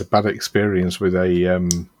ago had a bad experience with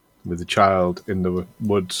a child in the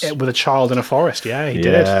woods. With a child in a forest, yeah, he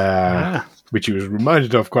did. Yeah. Which he was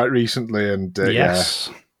reminded of quite recently, and yes.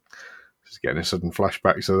 Yeah, just getting a sudden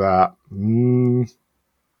flashbacks of that.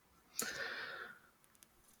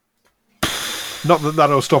 Not that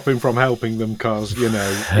that'll stop him from helping them, because, you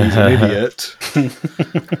know, he's an idiot.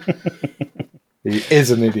 He is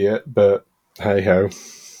an idiot, but hey-ho.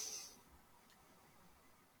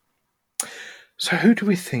 So who do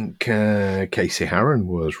we think Casey Harron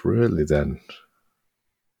was, really, then?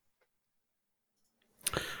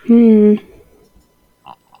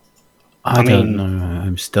 I don't know.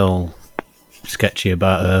 I'm still sketchy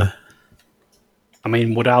about her. I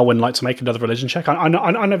mean, would Alwyn like to make another religion check? I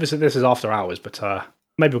know this is after hours, but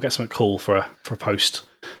maybe we'll get something cool for a post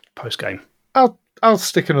game. I'll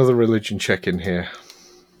stick another religion check in here.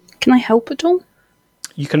 Can I help at all?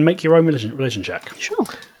 You can make your own religion check. Sure.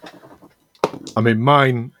 I mean,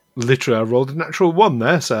 mine, literally, I rolled a natural 1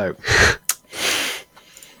 there, so...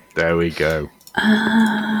 There we go.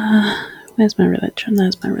 Where's my religion?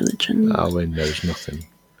 There's my religion. Alwyn knows nothing.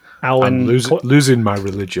 Alwyn, I'm losing my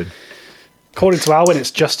religion. According to Alwyn,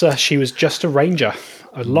 she was just a ranger,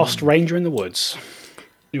 a lost ranger in the woods,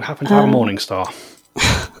 who happened to have a morning star.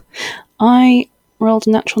 I rolled a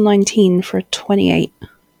natural 19 for a 28.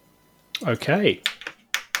 Okay.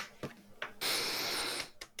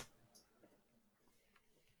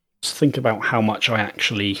 Let's think about how much I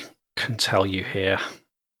actually can tell you here.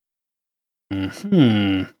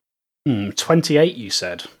 28, you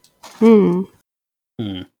said.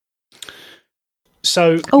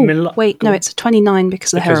 So, wait, no, it's a 29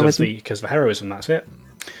 because of the heroism. Because of the heroism, that's it.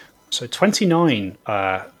 So 29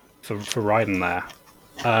 for Ryden there.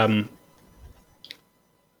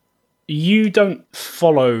 You don't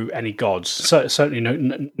follow any gods.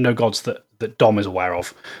 Certainly no gods that Dom is aware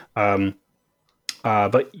of.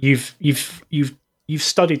 But you've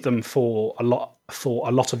studied them for a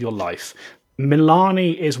lot of your life.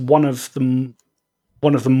 Milani is one of the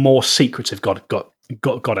more secretive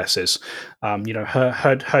goddesses.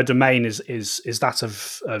 Her domain is that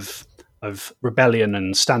of rebellion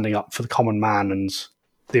and standing up for the common man and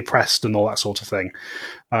the oppressed and all that sort of thing.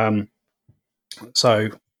 So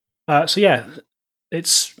yeah,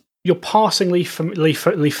 it's you're passingly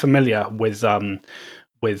familiar with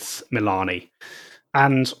Milani,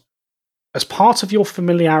 and as part of your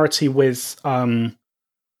familiarity with some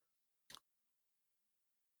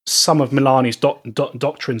of Milani's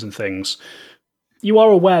doctrines and things, you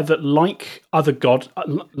are aware that like other gods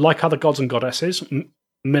and goddesses,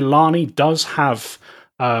 Milani does have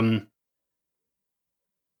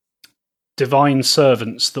divine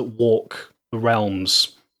servants that walk the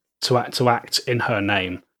realms to act in her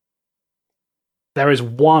name. There is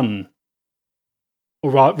one,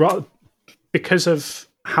 or rather, because of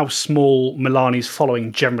how small Milani's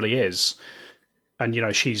following generally is,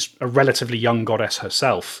 and she's a relatively young goddess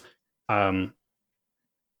herself, there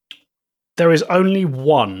is only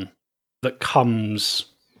one that comes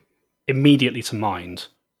immediately to mind.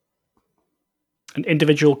 An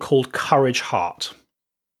individual called Courage Heart.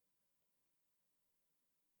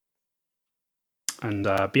 And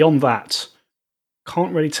beyond that,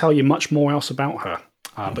 can't really tell you much more else about her.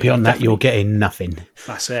 But beyond that, you're getting nothing.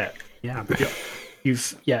 That's it. Yeah,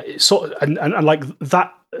 you've sort of, and like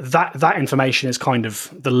that information is kind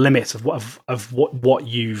of the limit of what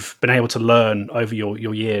you've been able to learn over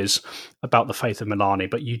your years about the faith of Milani.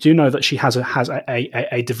 But you do know that she has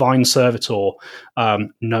a divine servitor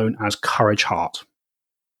known as Courage Heart.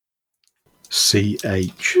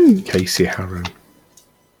 C.H. Casey Harrow.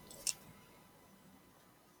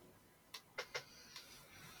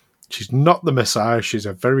 She's not the Messiah. She's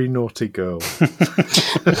a very naughty girl.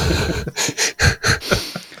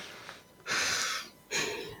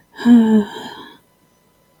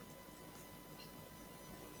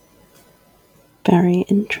 Very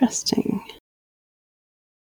interesting.